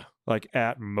 Yeah. Like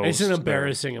at most. It's an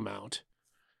embarrassing amount.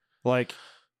 Like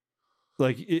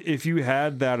if you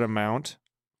had that amount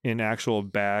in actual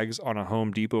bags on a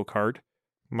Home Depot cart,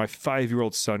 my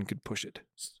 5-year-old son could push it.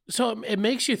 So it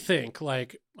makes you think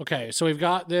like, okay, so we've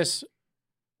got this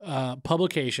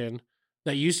publication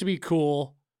that used to be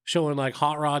cool, showing like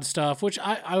hot rod stuff, which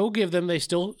I will give them. They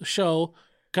still show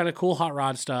kind of cool hot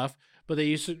rod stuff, but they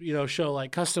used to, show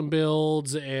like custom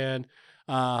builds and,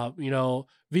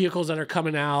 vehicles that are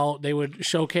coming out. They would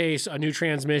showcase a new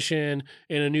transmission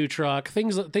in a new truck,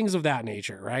 things of that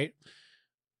nature, right?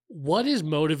 What is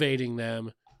motivating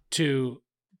them to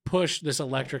push this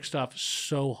electric stuff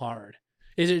so hard?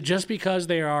 Is it just because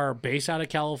they are based out of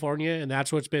California and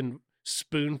that's what's been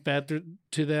spoon-fed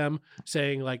to them,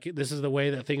 saying like this is the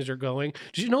way that things are going?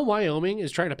 Did you know Wyoming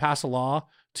is trying to pass a law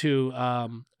to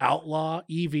outlaw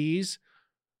EVs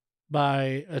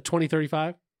by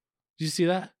 2035? Did you see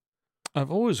that? I've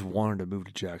always wanted to move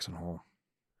to Jackson Hole.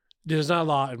 There's not a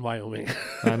law in Wyoming.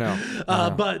 I know.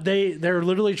 But they're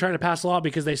literally trying to pass a law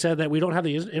because they said that we don't have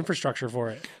the infrastructure for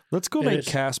it. Let's go make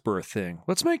Casper a thing.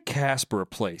 Let's make Casper a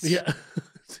place. Yeah.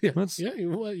 You want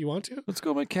to? Let's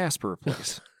go make Casper a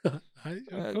place.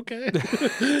 Okay.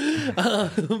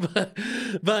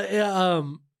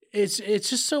 It's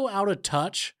just so out of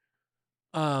touch.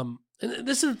 And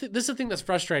this is the thing that's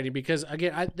frustrating because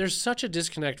again, there's such a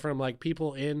disconnect from like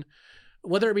people in,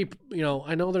 whether it be,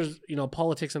 I know there's,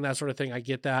 politics and that sort of thing. I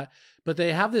get that, but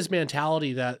they have this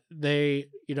mentality that they,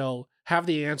 have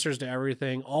the answers to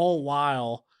everything, all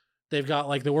while they've got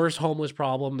like the worst homeless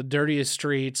problem, the dirtiest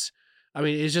streets. I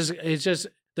mean, it's just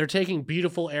They're taking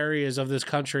beautiful areas of this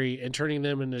country and turning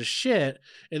them into shit,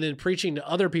 and then preaching to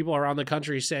other people around the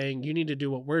country saying, you need to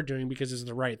do what we're doing because it's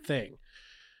the right thing.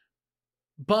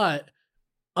 But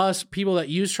us people that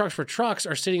use trucks for trucks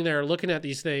are sitting there looking at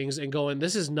these things and going,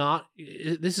 this is not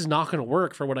going to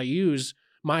work for what I use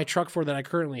my truck for that I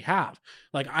currently have.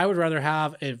 Like, I would rather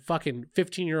have a fucking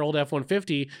 15-year-old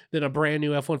F-150 than a brand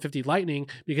new F-150 Lightning,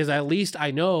 because at least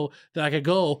I know that I could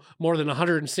go more than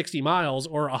 160 miles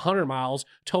or 100 miles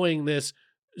towing this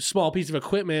small piece of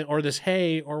equipment or this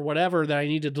hay or whatever that I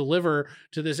need to deliver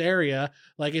to this area.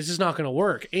 Like, it's just not going to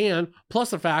work. And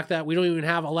plus the fact that we don't even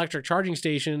have electric charging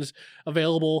stations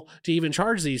available to even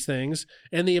charge these things,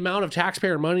 and the amount of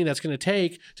taxpayer money that's going to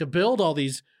take to build all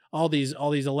these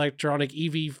electronic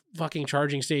EV fucking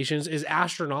charging stations is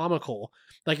astronomical.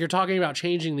 Like, you're talking about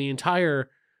changing the entire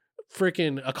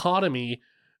freaking economy,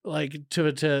 like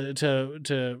to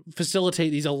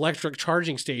facilitate these electric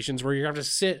charging stations where you have to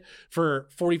sit for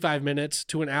 45 minutes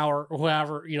to an hour or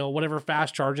whatever, whatever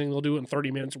fast charging they'll do in 30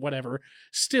 minutes, whatever.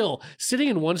 Still, sitting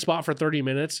in one spot for 30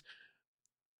 minutes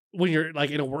when you're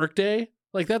like in a work day,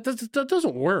 like that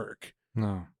doesn't work.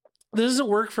 No. This doesn't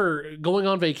work for going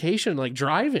on vacation, like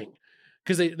driving,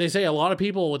 because they say a lot of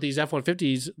people with these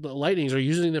F-150s, the Lightnings, are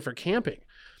using them for camping.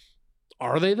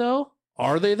 Are they though?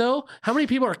 How many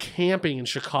people are camping in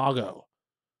Chicago?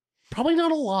 Probably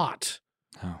not a lot.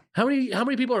 Oh. How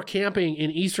many people are camping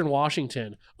in Eastern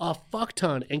Washington? A fuck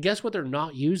ton. And guess what they're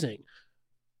not using?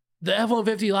 The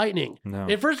F-150 Lightning. No.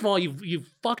 And first of all,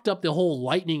 you've fucked up the whole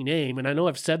Lightning name, and I know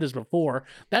I've said this before.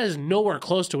 That is nowhere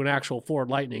close to an actual Ford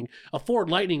Lightning. A Ford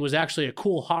Lightning was actually a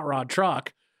cool hot rod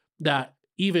truck that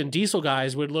even diesel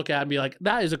guys would look at and be like,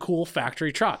 that is a cool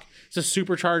factory truck. It's a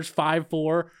supercharged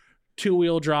 5.4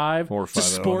 two-wheel drive. It's a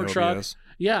sport truck.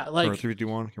 Yeah, like or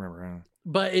 351. I can't remember.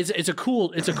 But it's a cool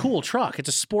truck. It's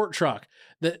a sport truck.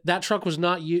 That truck was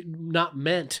not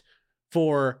meant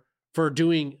for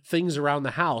doing things around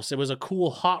the house. It was a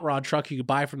cool hot rod truck you could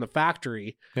buy from the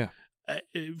factory. Yeah.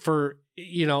 For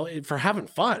having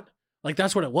fun. Like,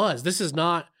 that's what it was. This is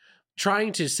not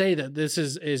trying to say that this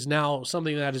is now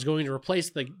something that is going to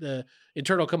replace the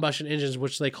internal combustion engines,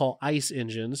 which they call ICE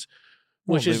engines,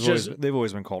 which they've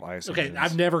always been called ICE engines.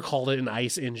 I've never called it an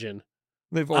ICE engine.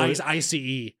 They've always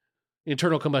ICE,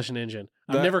 internal combustion engine.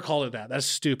 I've never called it that. That's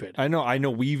stupid. I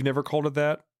know we've never called it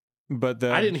that. But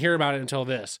I didn't hear about it until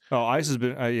this. Oh, ICE has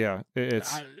been,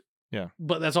 yeah.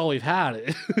 But that's all we've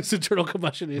had. It's internal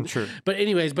combustion engine. Sure. But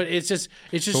anyways, it's just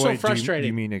so frustrating.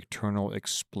 You mean internal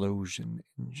explosion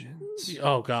engines?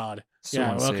 Oh God. So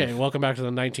yeah. unsafe. Okay. Welcome back to the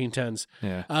 1910s.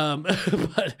 Yeah.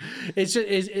 But it's just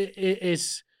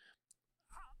it's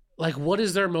like, what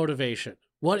is their motivation?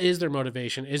 What is their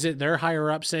motivation? Is it their higher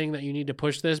up saying that you need to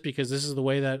push this because this is the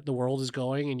way that the world is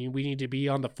going and we need to be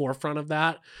on the forefront of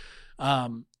that?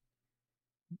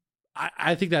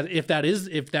 I think that if that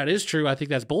is true, I think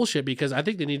that's bullshit, because I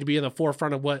think they need to be in the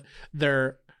forefront of what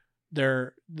the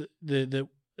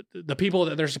people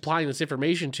that they're supplying this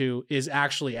information to is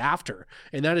actually after.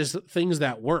 And that is things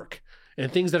that work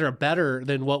and things that are better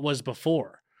than what was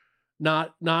before.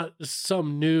 Not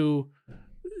some new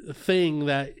thing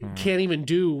that can't even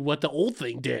do what the old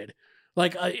thing did.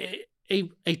 Like a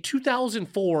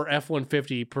 2004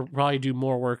 F-150 probably do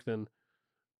more work than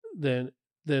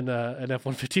an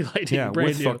F-150 Lightning. Yeah, brand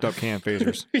with new. fucked up cam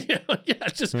phasers.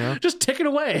 just ticking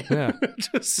away. Yeah.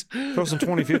 Just throw some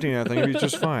 2015 in that thing, it'd be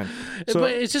just fine. So,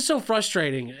 but it's just so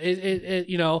frustrating.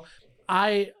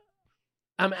 I'm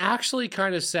actually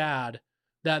kind of sad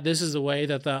that this is the way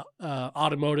that the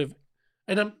automotive,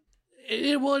 and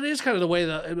it is kind of the way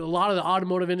that a lot of the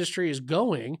automotive industry is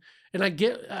going. And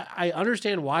I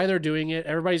understand why they're doing it.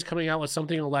 Everybody's coming out with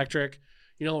something electric.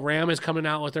 Ram is coming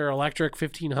out with their electric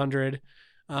 1500.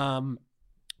 I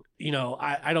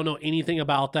don't know anything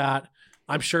about that.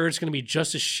 I'm sure it's going to be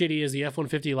just as shitty as the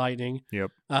F-150 Lightning.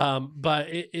 Yep. But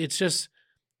it's just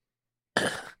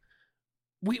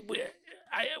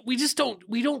we just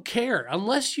don't care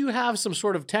unless you have some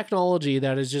sort of technology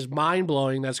that is just mind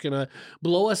blowing. That's going to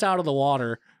blow us out of the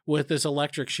water with this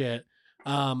electric shit.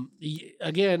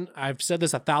 Again, I've said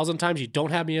this 1,000 times. You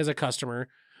don't have me as a customer.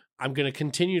 I'm going to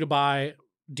continue to buy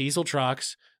diesel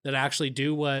trucks that actually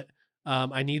do what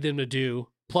I need them to do,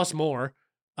 plus more.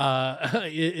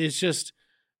 It's just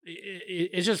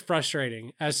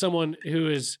frustrating as someone who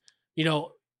is,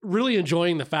 really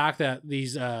enjoying the fact that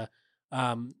these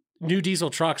new diesel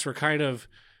trucks were kind of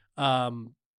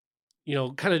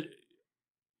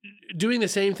doing the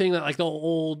same thing that like the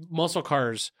old muscle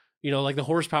cars, like the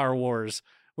horsepower wars,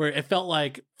 where it felt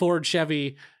like Ford,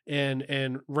 Chevy,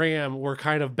 and Ram were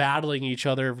kind of battling each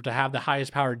other to have the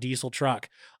highest powered diesel truck.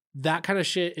 That kind of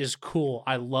shit is cool.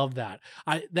 I love that.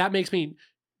 That makes me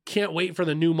can't wait for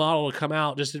the new model to come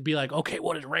out just to be like, okay,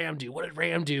 what did Ram do? What did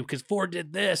Ram do? Because Ford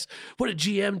did this. What did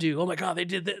GM do? Oh my God, they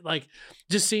did that. Like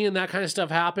just seeing that kind of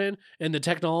stuff happen and the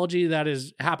technology that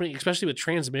is happening, especially with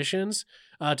transmissions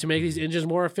to make these engines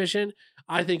more efficient,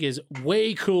 I think is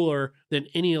way cooler than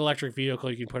any electric vehicle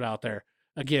you can put out there.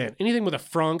 Again, anything with a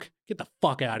frunk, get the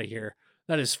fuck out of here.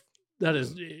 That is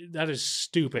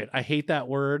stupid. I hate that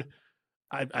word.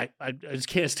 I just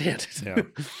can't stand it. Yeah.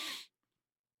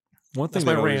 One thing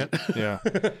That's my always, rant. yeah.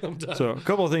 I'm done. So a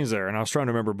couple of things there, and I was trying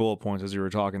to remember bullet points as you were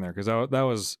talking there because that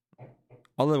was.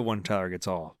 I love it when Tyler gets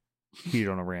all heated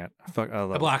on a rant. I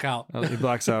love I black out. He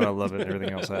blacks out. I love it.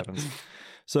 Everything else happens.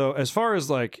 So as far as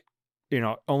like,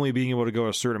 only being able to go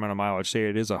a certain amount of mileage, say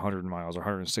it is 100 miles or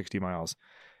 160 miles.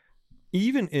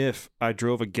 Even if I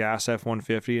drove a gas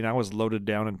F-150 and I was loaded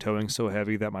down and towing so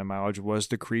heavy that my mileage was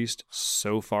decreased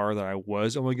so far that I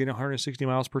was only getting 160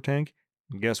 miles per tank,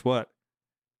 guess what?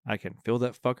 I can fill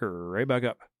that fucker right back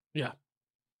up. Yeah.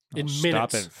 I'll In stop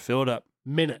minutes. and fill it up.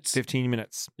 Minutes. 15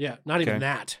 minutes. Yeah. Not even Okay.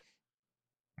 that.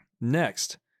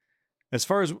 Next, as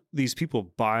far as these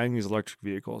people buying these electric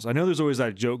vehicles, I know there's always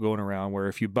that joke going around where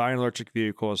if you buy an electric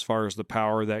vehicle, as far as the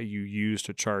power that you use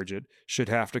to charge it should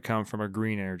have to come from a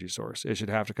green energy source. It should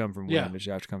have to come from wind. Yeah. It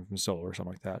should have to come from solar or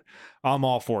something like that. I'm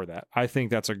all for that. I think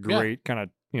that's a great kind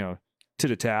of,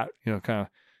 tit-a-tat, kind of.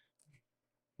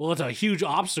 Well, it's a huge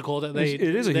obstacle that they. It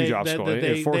is a huge obstacle.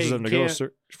 It forces them to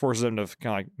can't- forces them to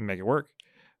kind of like make it work.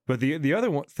 But the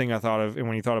other thing I thought of, and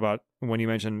when you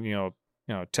mentioned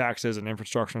taxes and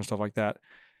infrastructure and stuff like that,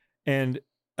 and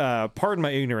pardon my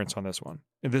ignorance on this one.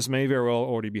 This may very well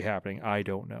already be happening. I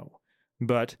don't know,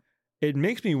 but it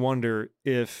makes me wonder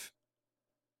if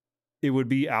it would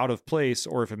be out of place,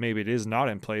 or if maybe it is not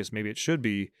in place. Maybe it should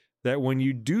be that when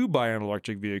you do buy an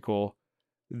electric vehicle,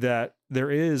 that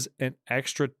there is an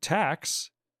extra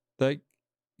tax that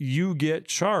you get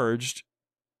charged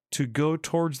to go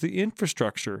towards the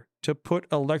infrastructure to put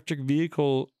electric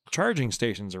vehicle charging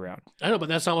stations around. I know, but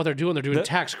that's not what they're doing. They're doing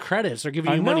tax credits. They're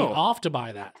giving you money off to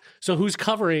buy that. So who's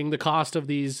covering the cost of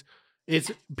these? It's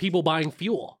people buying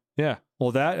fuel. Yeah.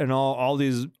 Well, that and all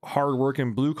these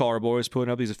hardworking blue collar boys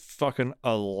putting up these fucking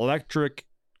electric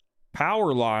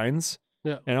power lines.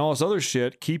 Yeah. And all this other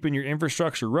shit, keeping your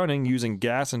infrastructure running using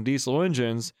gas and diesel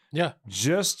engines. Yeah.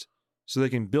 Just so they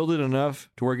can build it enough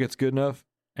to where it gets good enough,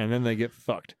 and then they get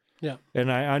fucked. Yeah.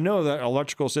 And I know that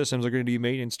electrical systems are going to need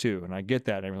maintenance too, and I get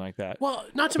that and everything like that. Well,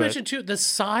 not to mention too, the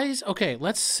size. Okay,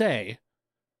 let's say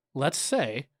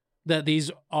that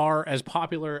these are as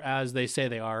popular as they say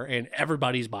they are, and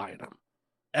everybody's buying them.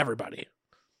 Everybody.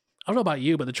 I don't know about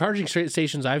you, but the charging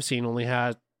stations I've seen only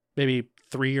had maybe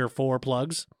 3 or 4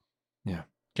 plugs. Yeah.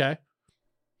 Okay.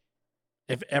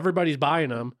 If everybody's buying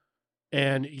them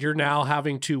and you're now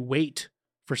having to wait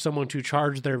for someone to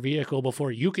charge their vehicle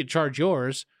before you could charge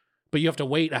yours, but you have to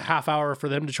wait a half hour for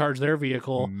them to charge their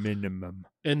vehicle. Minimum.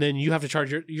 And then you have to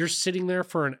charge you're sitting there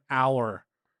for an hour.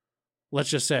 Let's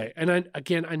just say. And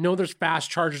I know there's fast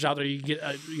chargers out there. You can get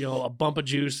a bump of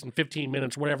juice in 15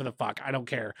 minutes, whatever the fuck. I don't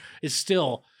care. It's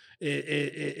still,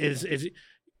 you're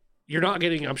not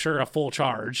getting, I'm sure, a full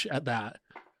charge at that.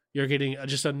 You're getting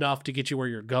just enough to get you where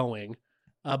you're going.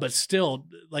 But still,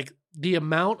 like the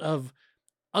amount of,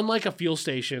 unlike a fuel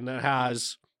station that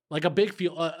has like a big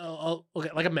fuel,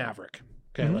 like a Maverick.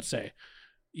 Okay, Mm-hmm. let's say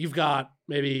you've got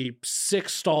maybe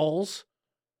 6 stalls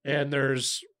and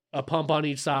there's a pump on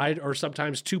each side, or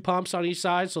sometimes 2 pumps on each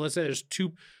side. So let's say there's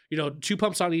 2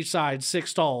 pumps on each side, 6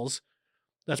 stalls.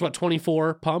 That's what,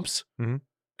 24 pumps? Mm-hmm.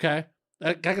 Okay.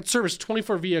 That could service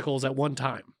 24 vehicles at one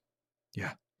time.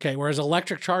 Yeah. Okay. Whereas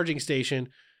electric charging station,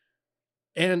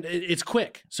 and it's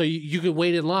quick. So you could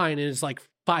wait in line and it's like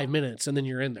 5 minutes and then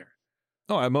you're in there.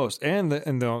 Oh, at most. And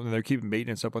they're keeping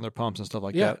maintenance up on their pumps and stuff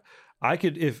like Yeah. that. I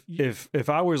could, if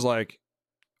I was like,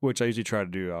 which I usually try to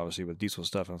do, obviously, with diesel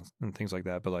stuff and things like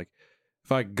that. But like,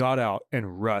 if I got out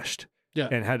and rushed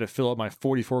and had to fill up my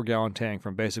 44-gallon tank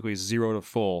from basically 0 to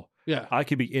full, I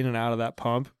could be in and out of that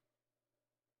pump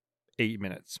 8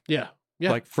 minutes. Yeah. Yeah.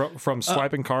 Like from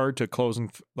swiping card to closing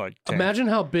tank. Imagine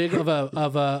how big of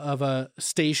a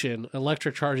station,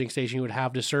 electric charging station, you would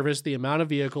have to service the amount of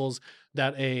vehicles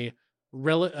that I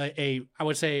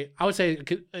would say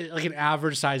like an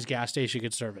average size gas station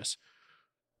could service.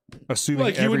 Assuming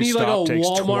like every you would need like stop a takes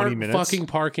 20 Walmart minutes. fucking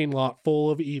parking lot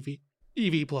full of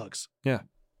EV plugs. Yeah.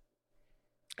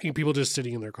 And people just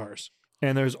sitting in their cars.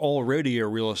 And there's already a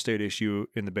real estate issue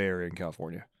in the Bay Area in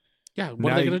California. Yeah.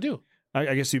 What are they going to do?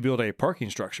 I guess you build a parking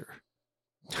structure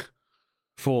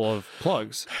full of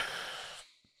plugs.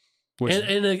 Which,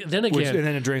 and then again, and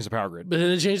then it drains the power grid. But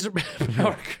then it changed the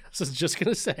power grid. I was just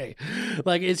gonna say,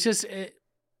 like, it's just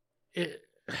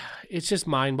it's just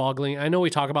mind boggling. I know we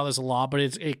talk about this a lot, but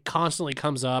it constantly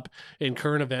comes up in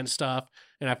current event stuff,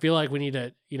 and I feel like we need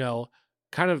to,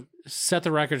 kind of set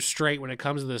the record straight when it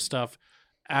comes to this stuff,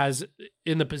 as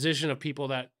in the position of people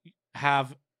that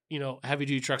have, heavy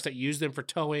duty trucks that use them for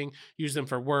towing, use them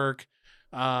for work.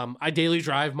 I daily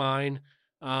drive mine.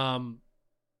 If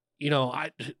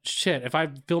I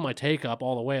fill my take up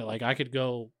all the way, like I could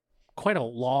go quite a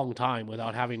long time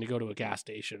without having to go to a gas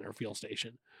station or fuel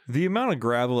station. The amount of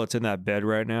gravel that's in that bed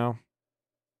right now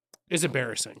is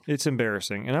embarrassing. It's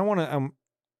embarrassing. And I want to,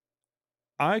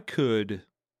 I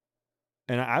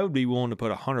would be willing to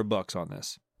put $100 on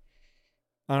this.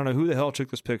 I don't know who the hell took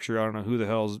this picture. I don't know who the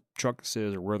hell's truck this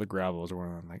is or where the gravel is or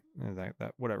whatever. Like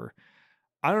that, whatever.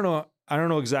 I don't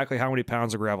know exactly how many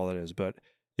pounds of gravel that is, but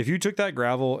if you took that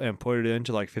gravel and put it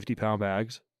into like 50-pound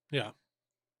bags. Yeah.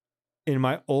 In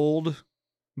my old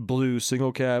blue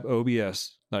single cab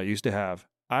OBS that I used to have,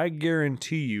 I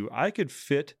guarantee you I could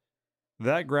fit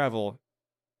that gravel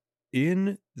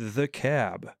in the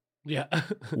cab. Yeah.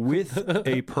 With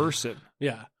a person.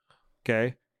 Yeah.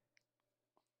 Okay.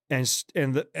 And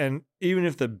even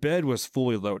if the bed was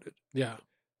fully loaded. Yeah.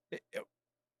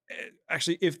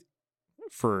 Actually, if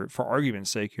for argument's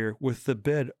sake here, with the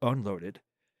bed unloaded,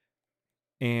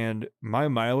 and my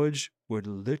mileage would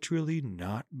literally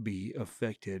not be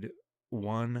affected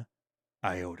one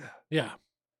iota. Yeah.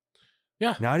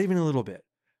 Yeah. Not even a little bit.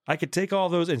 I could take all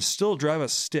those and still drive a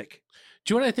stick.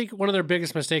 Do you know what I think one of their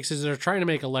biggest mistakes is? They're trying to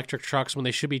make electric trucks when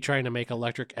they should be trying to make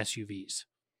electric SUVs.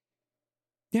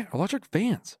 Yeah, electric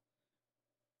vans.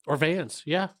 Or vans,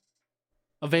 yeah.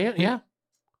 A van, yeah.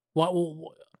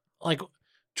 Like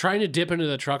trying to dip into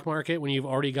the truck market when you've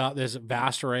already got this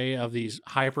vast array of these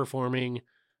high-performing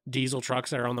diesel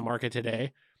trucks that are on the market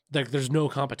today. Like, there's no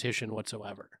competition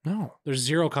whatsoever. No. There's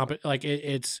zero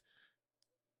it's...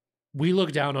 We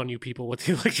look down on you people with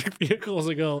the electric vehicles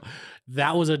and go,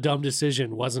 that was a dumb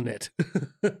decision, wasn't it?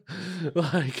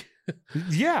 Like,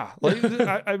 yeah. Like,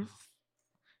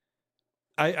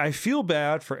 I feel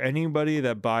bad for anybody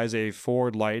that buys a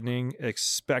Ford Lightning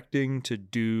expecting to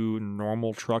do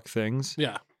normal truck things.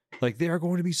 Yeah. Like, they are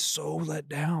going to be so let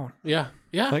down. Yeah.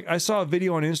 Yeah. Like, I saw a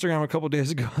video on Instagram a couple of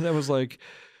days ago that was like,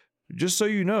 just so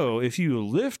you know, if you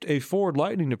lift a Ford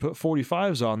Lightning to put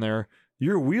 45s on there,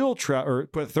 your wheel or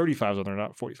put 35s on there,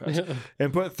 not 45s,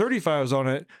 and put 35s on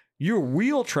it, your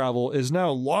wheel travel is now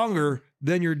longer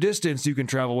than your distance you can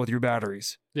travel with your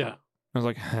batteries. Yeah. I was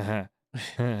like,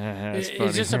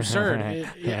 it's just absurd.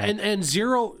 And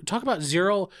zero, talk about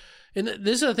zero. And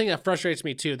this is the thing that frustrates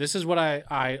me too. This is what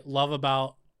I love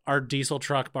about our diesel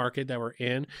truck market that we're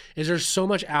in, is there's so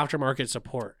much aftermarket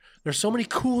support. There's so many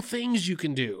cool things you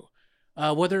can do,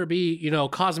 whether it be,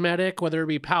 cosmetic, whether it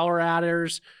be power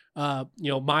adders,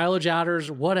 mileage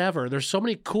adders, whatever. There's so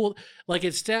many cool, like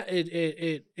it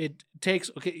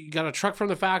takes, okay, you got a truck from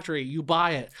the factory, you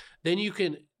buy it. Then you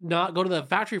can not go to the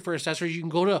factory for accessories. You can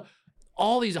go to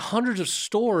all these hundreds of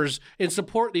stores and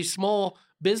support these small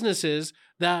businesses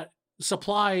that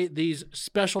supply these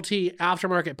specialty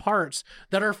aftermarket parts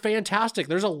that are fantastic.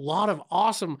 There's a lot of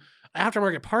awesome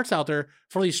aftermarket parts out there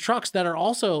for these trucks that are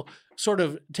also sort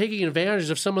of taking advantage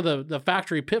of some of the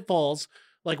factory pitfalls,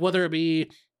 like whether it be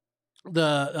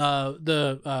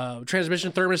the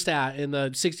transmission thermostat and the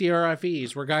 60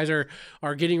 RFEs, where guys are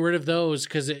getting rid of those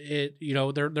because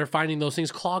they're finding those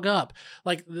things clog up.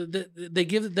 Like they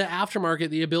give the aftermarket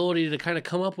the ability to kind of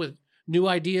come up with new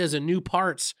ideas and new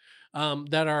parts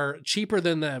that are cheaper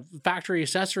than the factory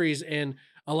accessories, and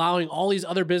allowing all these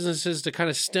other businesses to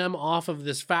kind of stem off of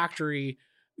this factory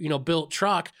built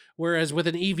truck. Whereas with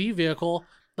an EV vehicle,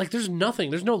 like there's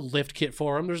no lift kit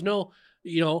for them. There's no,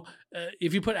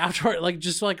 if you put aftermarket, like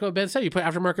just like what Ben said, you put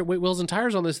aftermarket wheels and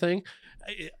tires on this thing,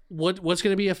 what's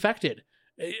going to be affected?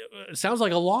 It sounds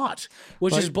like a lot,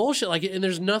 which is bullshit. Like, and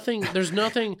there's nothing.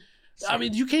 I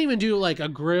mean, you can't even do like a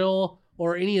grill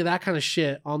or any of that kind of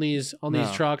shit on these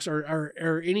trucks,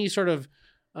 or any sort of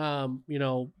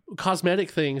cosmetic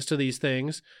things to these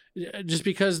things, just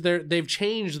because they've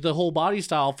changed the whole body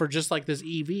style for just like this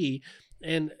EV.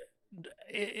 And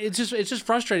it's just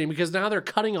frustrating because now they're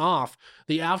cutting off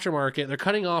the aftermarket. They're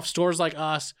cutting off stores like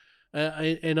us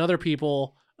and other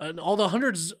people, and all the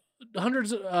hundreds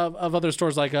of other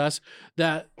stores like us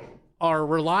that are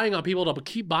relying on people to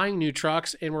keep buying new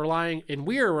trucks, and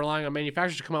we're relying on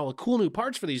manufacturers to come out with cool new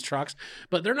parts for these trucks,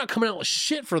 but they're not coming out with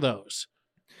shit for those.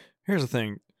 Here's the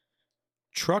thing.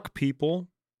 Truck people,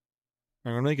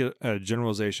 I'm going to make a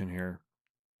generalization here.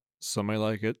 Some may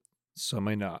like it, some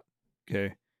may not.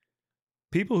 Okay.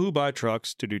 people who buy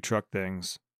trucks to do truck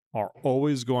things are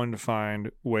always going to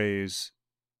find ways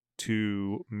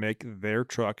to make their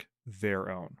truck their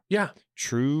own. Yeah.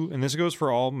 True. And this goes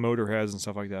for all motorheads and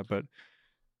stuff like that. But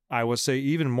I would say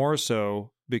even more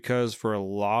so because for a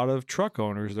lot of truck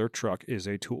owners, their truck is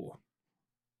a tool.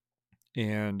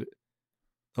 And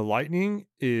the Lightning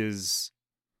is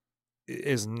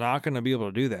not going to be able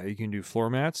to do that. You can do floor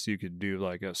mats. You could do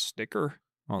like a sticker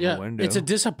on the window. It's a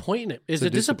disappointment. It's a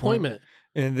disappointment.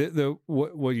 And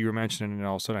what you were mentioning, and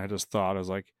all of a sudden I had this thought. I was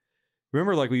like,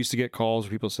 remember, like we used to get calls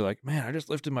where people say, like, "Man, I just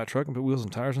lifted my truck and put wheels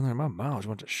and tires on there. My mileage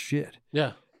went to shit."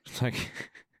 Yeah. It's like,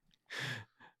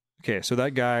 okay, so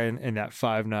that guy in that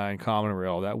 5.9 common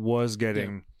rail that was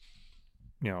getting,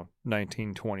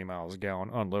 19, 20 miles a gallon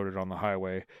unloaded on the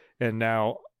highway, and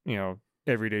now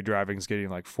everyday driving is getting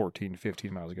like 14,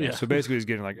 15 miles a gallon. Yeah. So basically, he's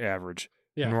getting like average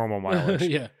Yeah. normal mileage.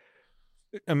 Yeah.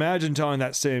 Imagine telling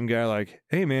that same guy, like,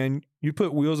 "Hey, man, you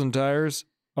put wheels and tires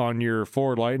on your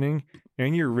Ford Lightning,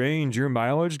 and your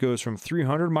mileage goes from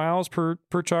 300 miles per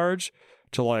charge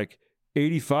to like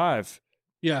 85.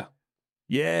 Yeah.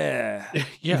 Yeah.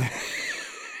 Yeah.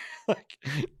 Like,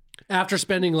 After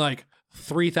spending like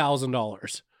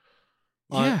 $3,000.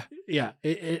 Yeah. Yeah.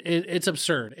 It's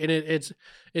absurd. And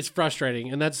it's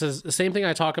frustrating. And that's the same thing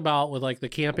I talk about with like the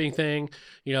camping thing.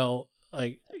 There's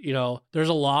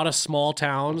a lot of small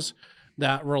towns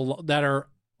that are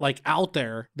like out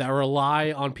there that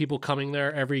rely on people coming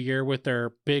there every year with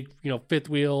their big, fifth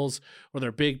wheels or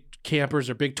their big campers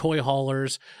or big toy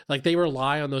haulers. Like they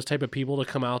rely on those type of people to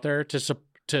come out there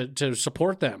to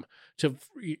support them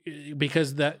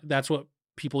because that's what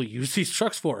people use these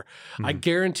trucks for. Mm-hmm. I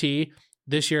guarantee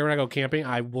this year when I go camping,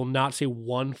 I will not see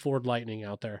one Ford Lightning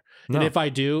out there. No. And if I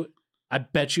do, I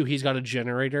bet you he's got a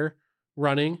generator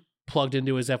running plugged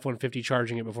into his F-150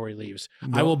 charging it before he leaves.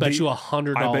 No, I will bet you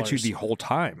 $100. I bet you the whole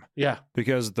time. Yeah.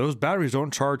 Because those batteries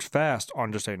don't charge fast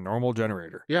on just a normal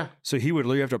generator. Yeah. So he would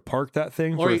literally have to park that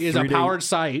thing or he is a powered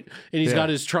site and he's got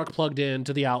his truck plugged in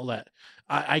to the outlet.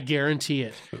 I guarantee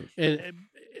it. And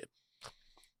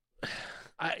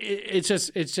it's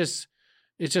just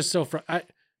so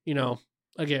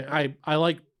again, I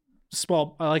like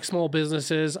small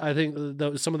businesses. I think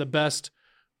some of the best,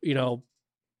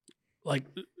 like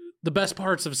the best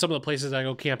parts of some of the places I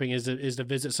go camping is to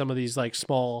visit some of these like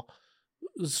small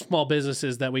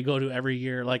businesses that we go to every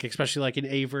year. Like, especially like in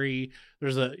Avery,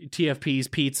 there's a TFP's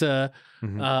Pizza.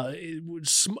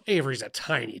 Mm-hmm. Avery's a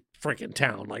tiny freaking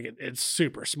town. Like it's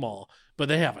super small, but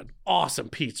they have an awesome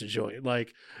pizza joint.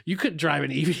 Like you couldn't drive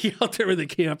an EV out there with a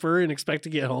camper and expect to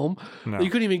get home. No.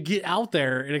 You couldn't even get out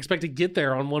there and expect to get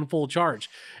there on one full charge.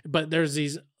 But there's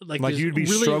these like you'd be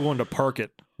really struggling to park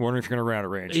it, wondering if you're going to run out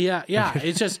of range. Yeah.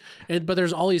 It's just, but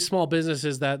there's all these small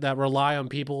businesses that rely on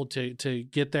people to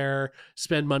get there,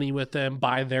 spend money with them,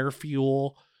 buy their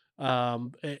fuel,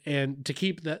 and to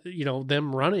keep that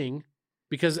them running.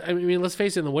 Because, I mean, let's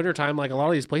face it, in the wintertime, like a lot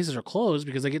of these places are closed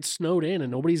because they get snowed in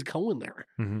and nobody's going there.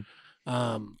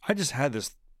 Mm-hmm. I just had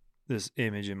this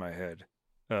image in my head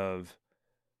of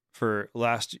we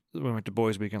went to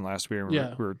Boys Weekend last week and we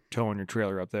were towing your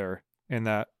trailer up there. And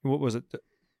what was it? The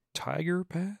Tiger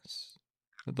Pass?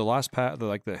 The last pass,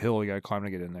 the hill you got to climb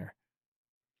to get in there.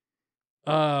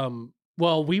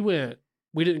 Well, we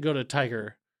didn't go to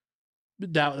Tiger.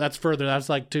 That's further. That's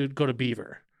like to go to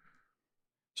Beaver.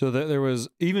 So there was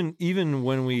even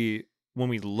when we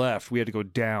left, we had to go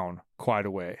down quite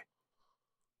a way.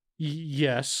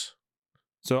 Yes.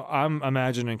 So I'm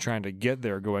imagining trying to get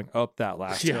there, going up that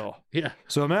last hill. Yeah.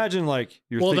 So imagine like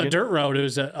the dirt road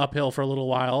is uphill for a little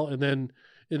while, and then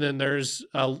there's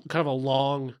a kind of a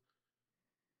long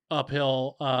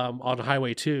uphill on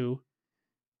Highway 2.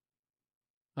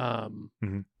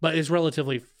 Mm-hmm. But it's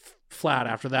relatively flat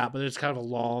after that. But it's kind of a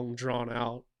long, drawn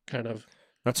out kind of.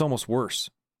 That's almost worse.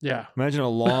 Yeah. Imagine a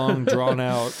long, drawn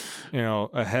out,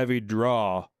 a heavy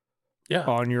draw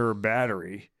on your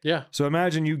battery. Yeah. So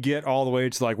imagine you get all the way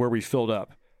to like where we filled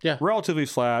up. Yeah. Relatively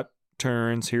flat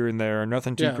turns here and there,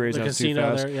 nothing too crazy, nothing too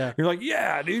fast. There, You're like,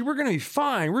 yeah, dude, we're going to be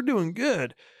fine. We're doing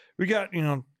good. We got,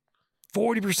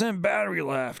 40% battery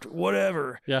left,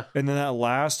 whatever. Yeah. And then that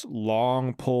last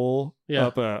long pull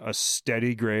up a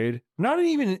steady grade, not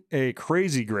even a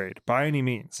crazy grade by any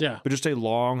means. Yeah. But just a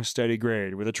long, steady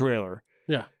grade with a trailer.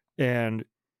 Yeah. And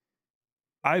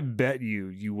I bet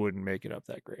you wouldn't make it up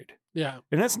that grade. Yeah.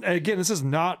 And this is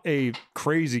not a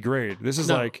crazy grade. This is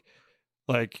like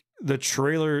the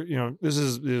trailer, this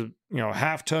is,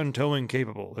 half ton towing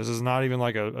capable. This is not even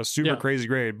like a super crazy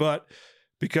grade, but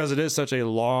because it is such a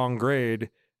long grade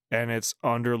and it's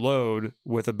under load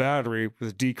with a battery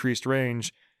with decreased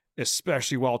range,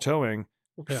 especially while towing,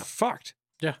 fucked.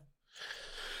 Yeah.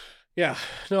 Yeah,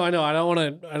 no, I know. I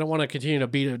don't want to continue to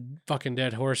beat a fucking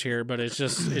dead horse here, but it's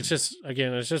just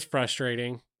again, it's just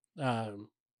frustrating.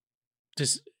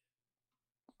 Just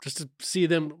to see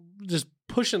them just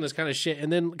pushing this kind of shit,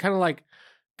 and then kind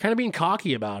of being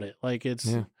cocky about it. Like it's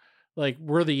like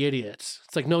we're the idiots.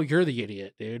 It's like, no, you're the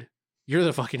idiot, dude. You're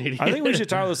the fucking idiot. I think we should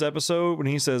title this episode when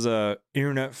he says,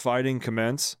 "Internet fighting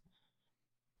commence."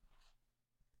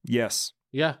 Yes.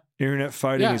 Yeah. Internet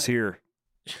fighting is here.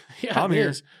 Yeah, I'm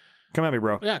here. Come at me,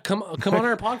 bro. Yeah, come on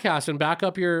our podcast and back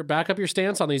up your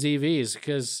stance on these EVs,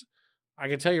 because I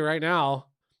can tell you right now,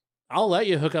 I'll let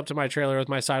you hook up to my trailer with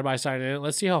my side by side in it.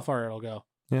 Let's see how far it'll go.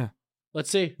 Yeah. Let's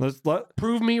see. Let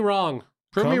Prove me wrong.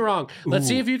 Prove me wrong. Let's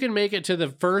see if you can make it to the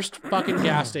first fucking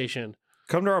gas station.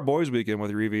 Come to our boys' weekend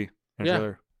with your EV and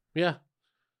trailer. Yeah.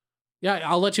 Yeah,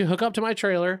 I'll let you hook up to my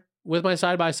trailer with my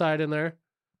side by side in there.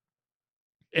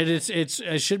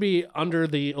 It should be under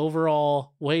the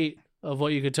overall weight of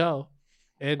what you could tow.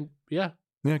 And yeah,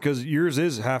 because yours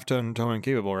is half-ton towing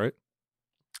capable, right?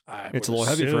 It's a little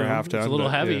heavy for a half-ton. It's a little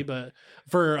heavy, but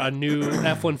for a new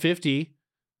F-150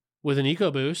 with an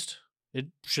EcoBoost, it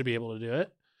should be able to do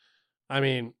it. I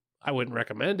mean, I wouldn't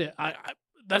recommend it.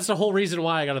 That's the whole reason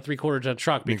why I got a 3/4 ton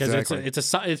truck, because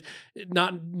it's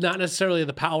not necessarily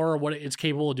the power or what it's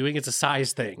capable of doing. It's a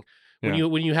size thing.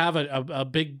 When you have a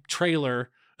big trailer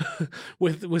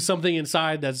with something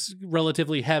inside that's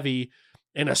relatively heavy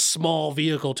and a small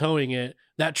vehicle towing it,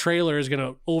 that trailer is going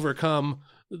to overcome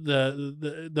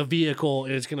the vehicle,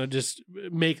 and it's going to just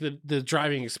make the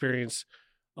driving experience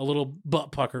a little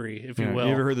butt puckery, if you will.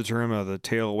 You ever heard the term the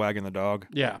tail wagging the dog?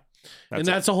 Yeah.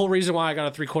 That's the whole reason why I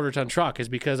got a 3/4 ton truck, is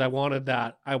because I wanted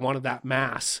that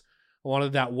mass. I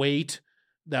wanted that weight,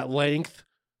 that length,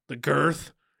 the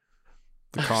girth.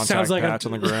 The contact patch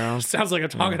on the ground. Sounds like I'm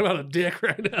talking about a dick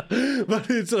right now,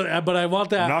 but I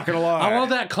want that. I'm not gonna lie, I want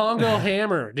that Congo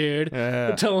hammer, dude.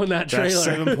 Yeah, towing that trailer. That's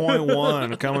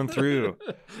 7.1 coming through.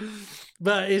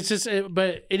 But it's just,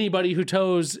 but anybody who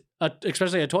tows,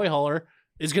 especially a toy hauler,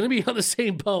 is going to be on the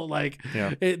same boat. Like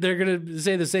they're going to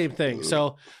say the same thing.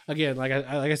 So again, like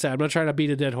I said, I'm not trying to beat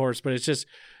a dead horse, but it's just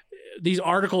these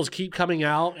articles keep coming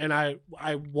out, and I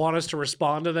want us to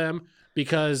respond to them,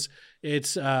 because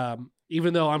it's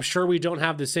even though I'm sure we don't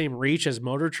have the same reach as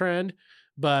Motor Trend,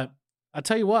 but I'll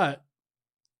tell you what,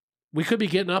 we could be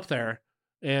getting up there,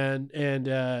 and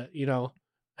you know,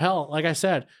 hell, like I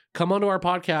said, come onto our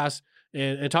podcast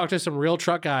and talk to some real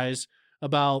truck guys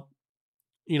about,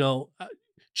 you know,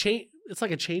 change. It's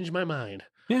like a change my mind.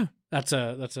 Yeah, that's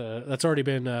already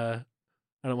been. I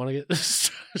don't want to get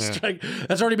strike.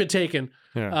 That's already been taken.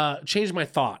 Yeah. Change my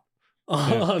thought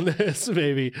on this,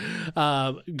 maybe.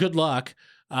 Good luck.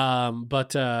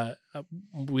 But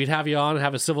we'd have you on and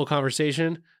have a civil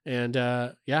conversation, and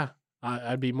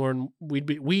we'd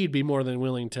be more than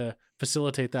willing to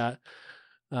facilitate that.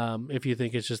 If you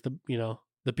think it's just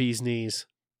the bee's knees.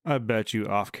 I bet you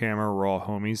off camera we're all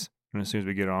homies, and as soon as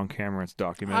we get on camera, it's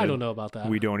documented. I don't know about that.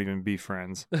 We don't even be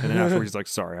friends, and then afterwards he's like,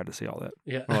 "Sorry, I had to see all that."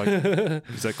 Yeah.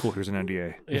 He's like, "Cool, here's an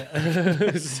NDA."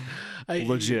 Yeah.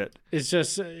 Legit. It's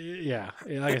just like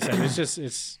I said,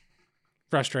 it's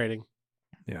frustrating.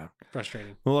 Yeah.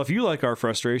 Frustrating. Well, if you like our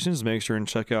frustrations, make sure and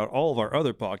check out all of our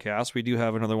other podcasts. We do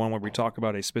have another one where we talk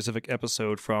about a specific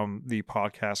episode from the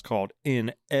podcast called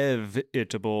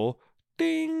Inevitable.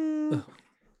 Ding.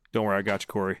 Don't worry, I got you,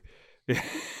 Corey.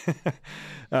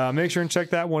 Make sure and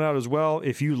check that one out as well.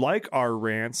 If you like our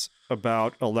rants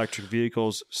about electric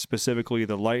vehicles, specifically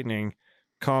the Lightning,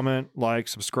 comment, like,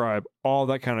 subscribe, all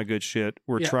that kind of good shit.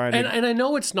 We're trying to... And I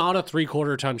know it's not a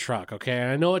 3/4 ton truck, okay?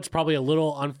 I know it's probably a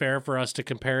little unfair for us to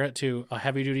compare it to a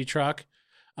heavy-duty truck,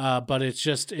 but it's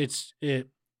just... It's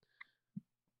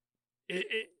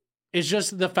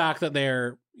just the fact that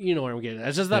they're... You know what I'm getting at.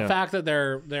 It's just the fact that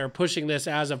they're pushing this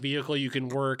as a vehicle you can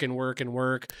work and work and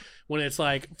work, when it's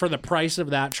like, for the price of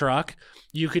that truck,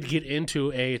 you could get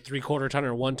into a 3/4 ton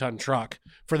or 1 ton truck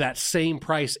for that same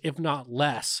price, if not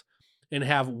less, and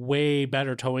have way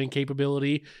better towing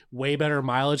capability, way better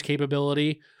mileage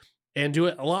capability, and do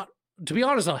it a lot, to be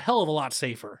honest, a hell of a lot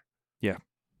safer. Yeah.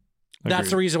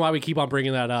 That's the reason why we keep on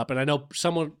bringing that up. And I know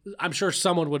I'm sure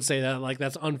someone would say that, like,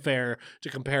 that's unfair to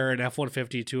compare an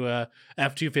F-150 to a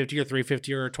F-250 or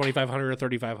 350 or 2500 or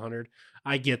 3500.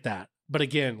 I get that. But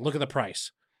again, look at the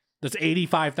price. That's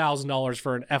 $85,000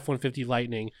 for an F-150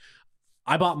 Lightning.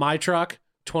 I bought my truck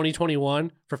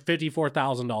 2021 for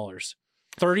 $54,000.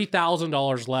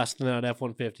 $30,000 less than that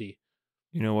F-150.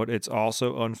 You know what? It's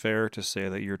also unfair to say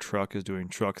that your truck is doing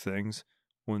truck things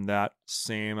when that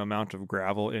same amount of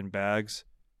gravel in bags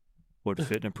would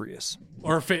fit in a Prius.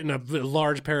 Or fit in a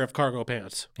large pair of cargo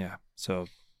pants. Yeah. So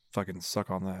fucking suck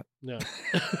on that. No.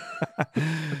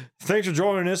 Thanks for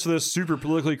joining us for this super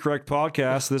politically correct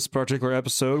podcast, this particular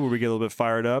episode where we get a little bit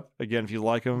fired up. Again, if you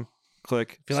like them,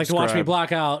 click. If you like to watch me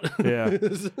black out. Yeah.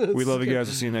 We love you guys.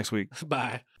 We'll see you next week.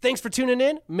 Bye. Thanks for tuning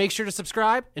in. Make sure to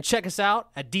subscribe and check us out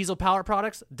at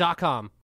dieselpowerproducts.com.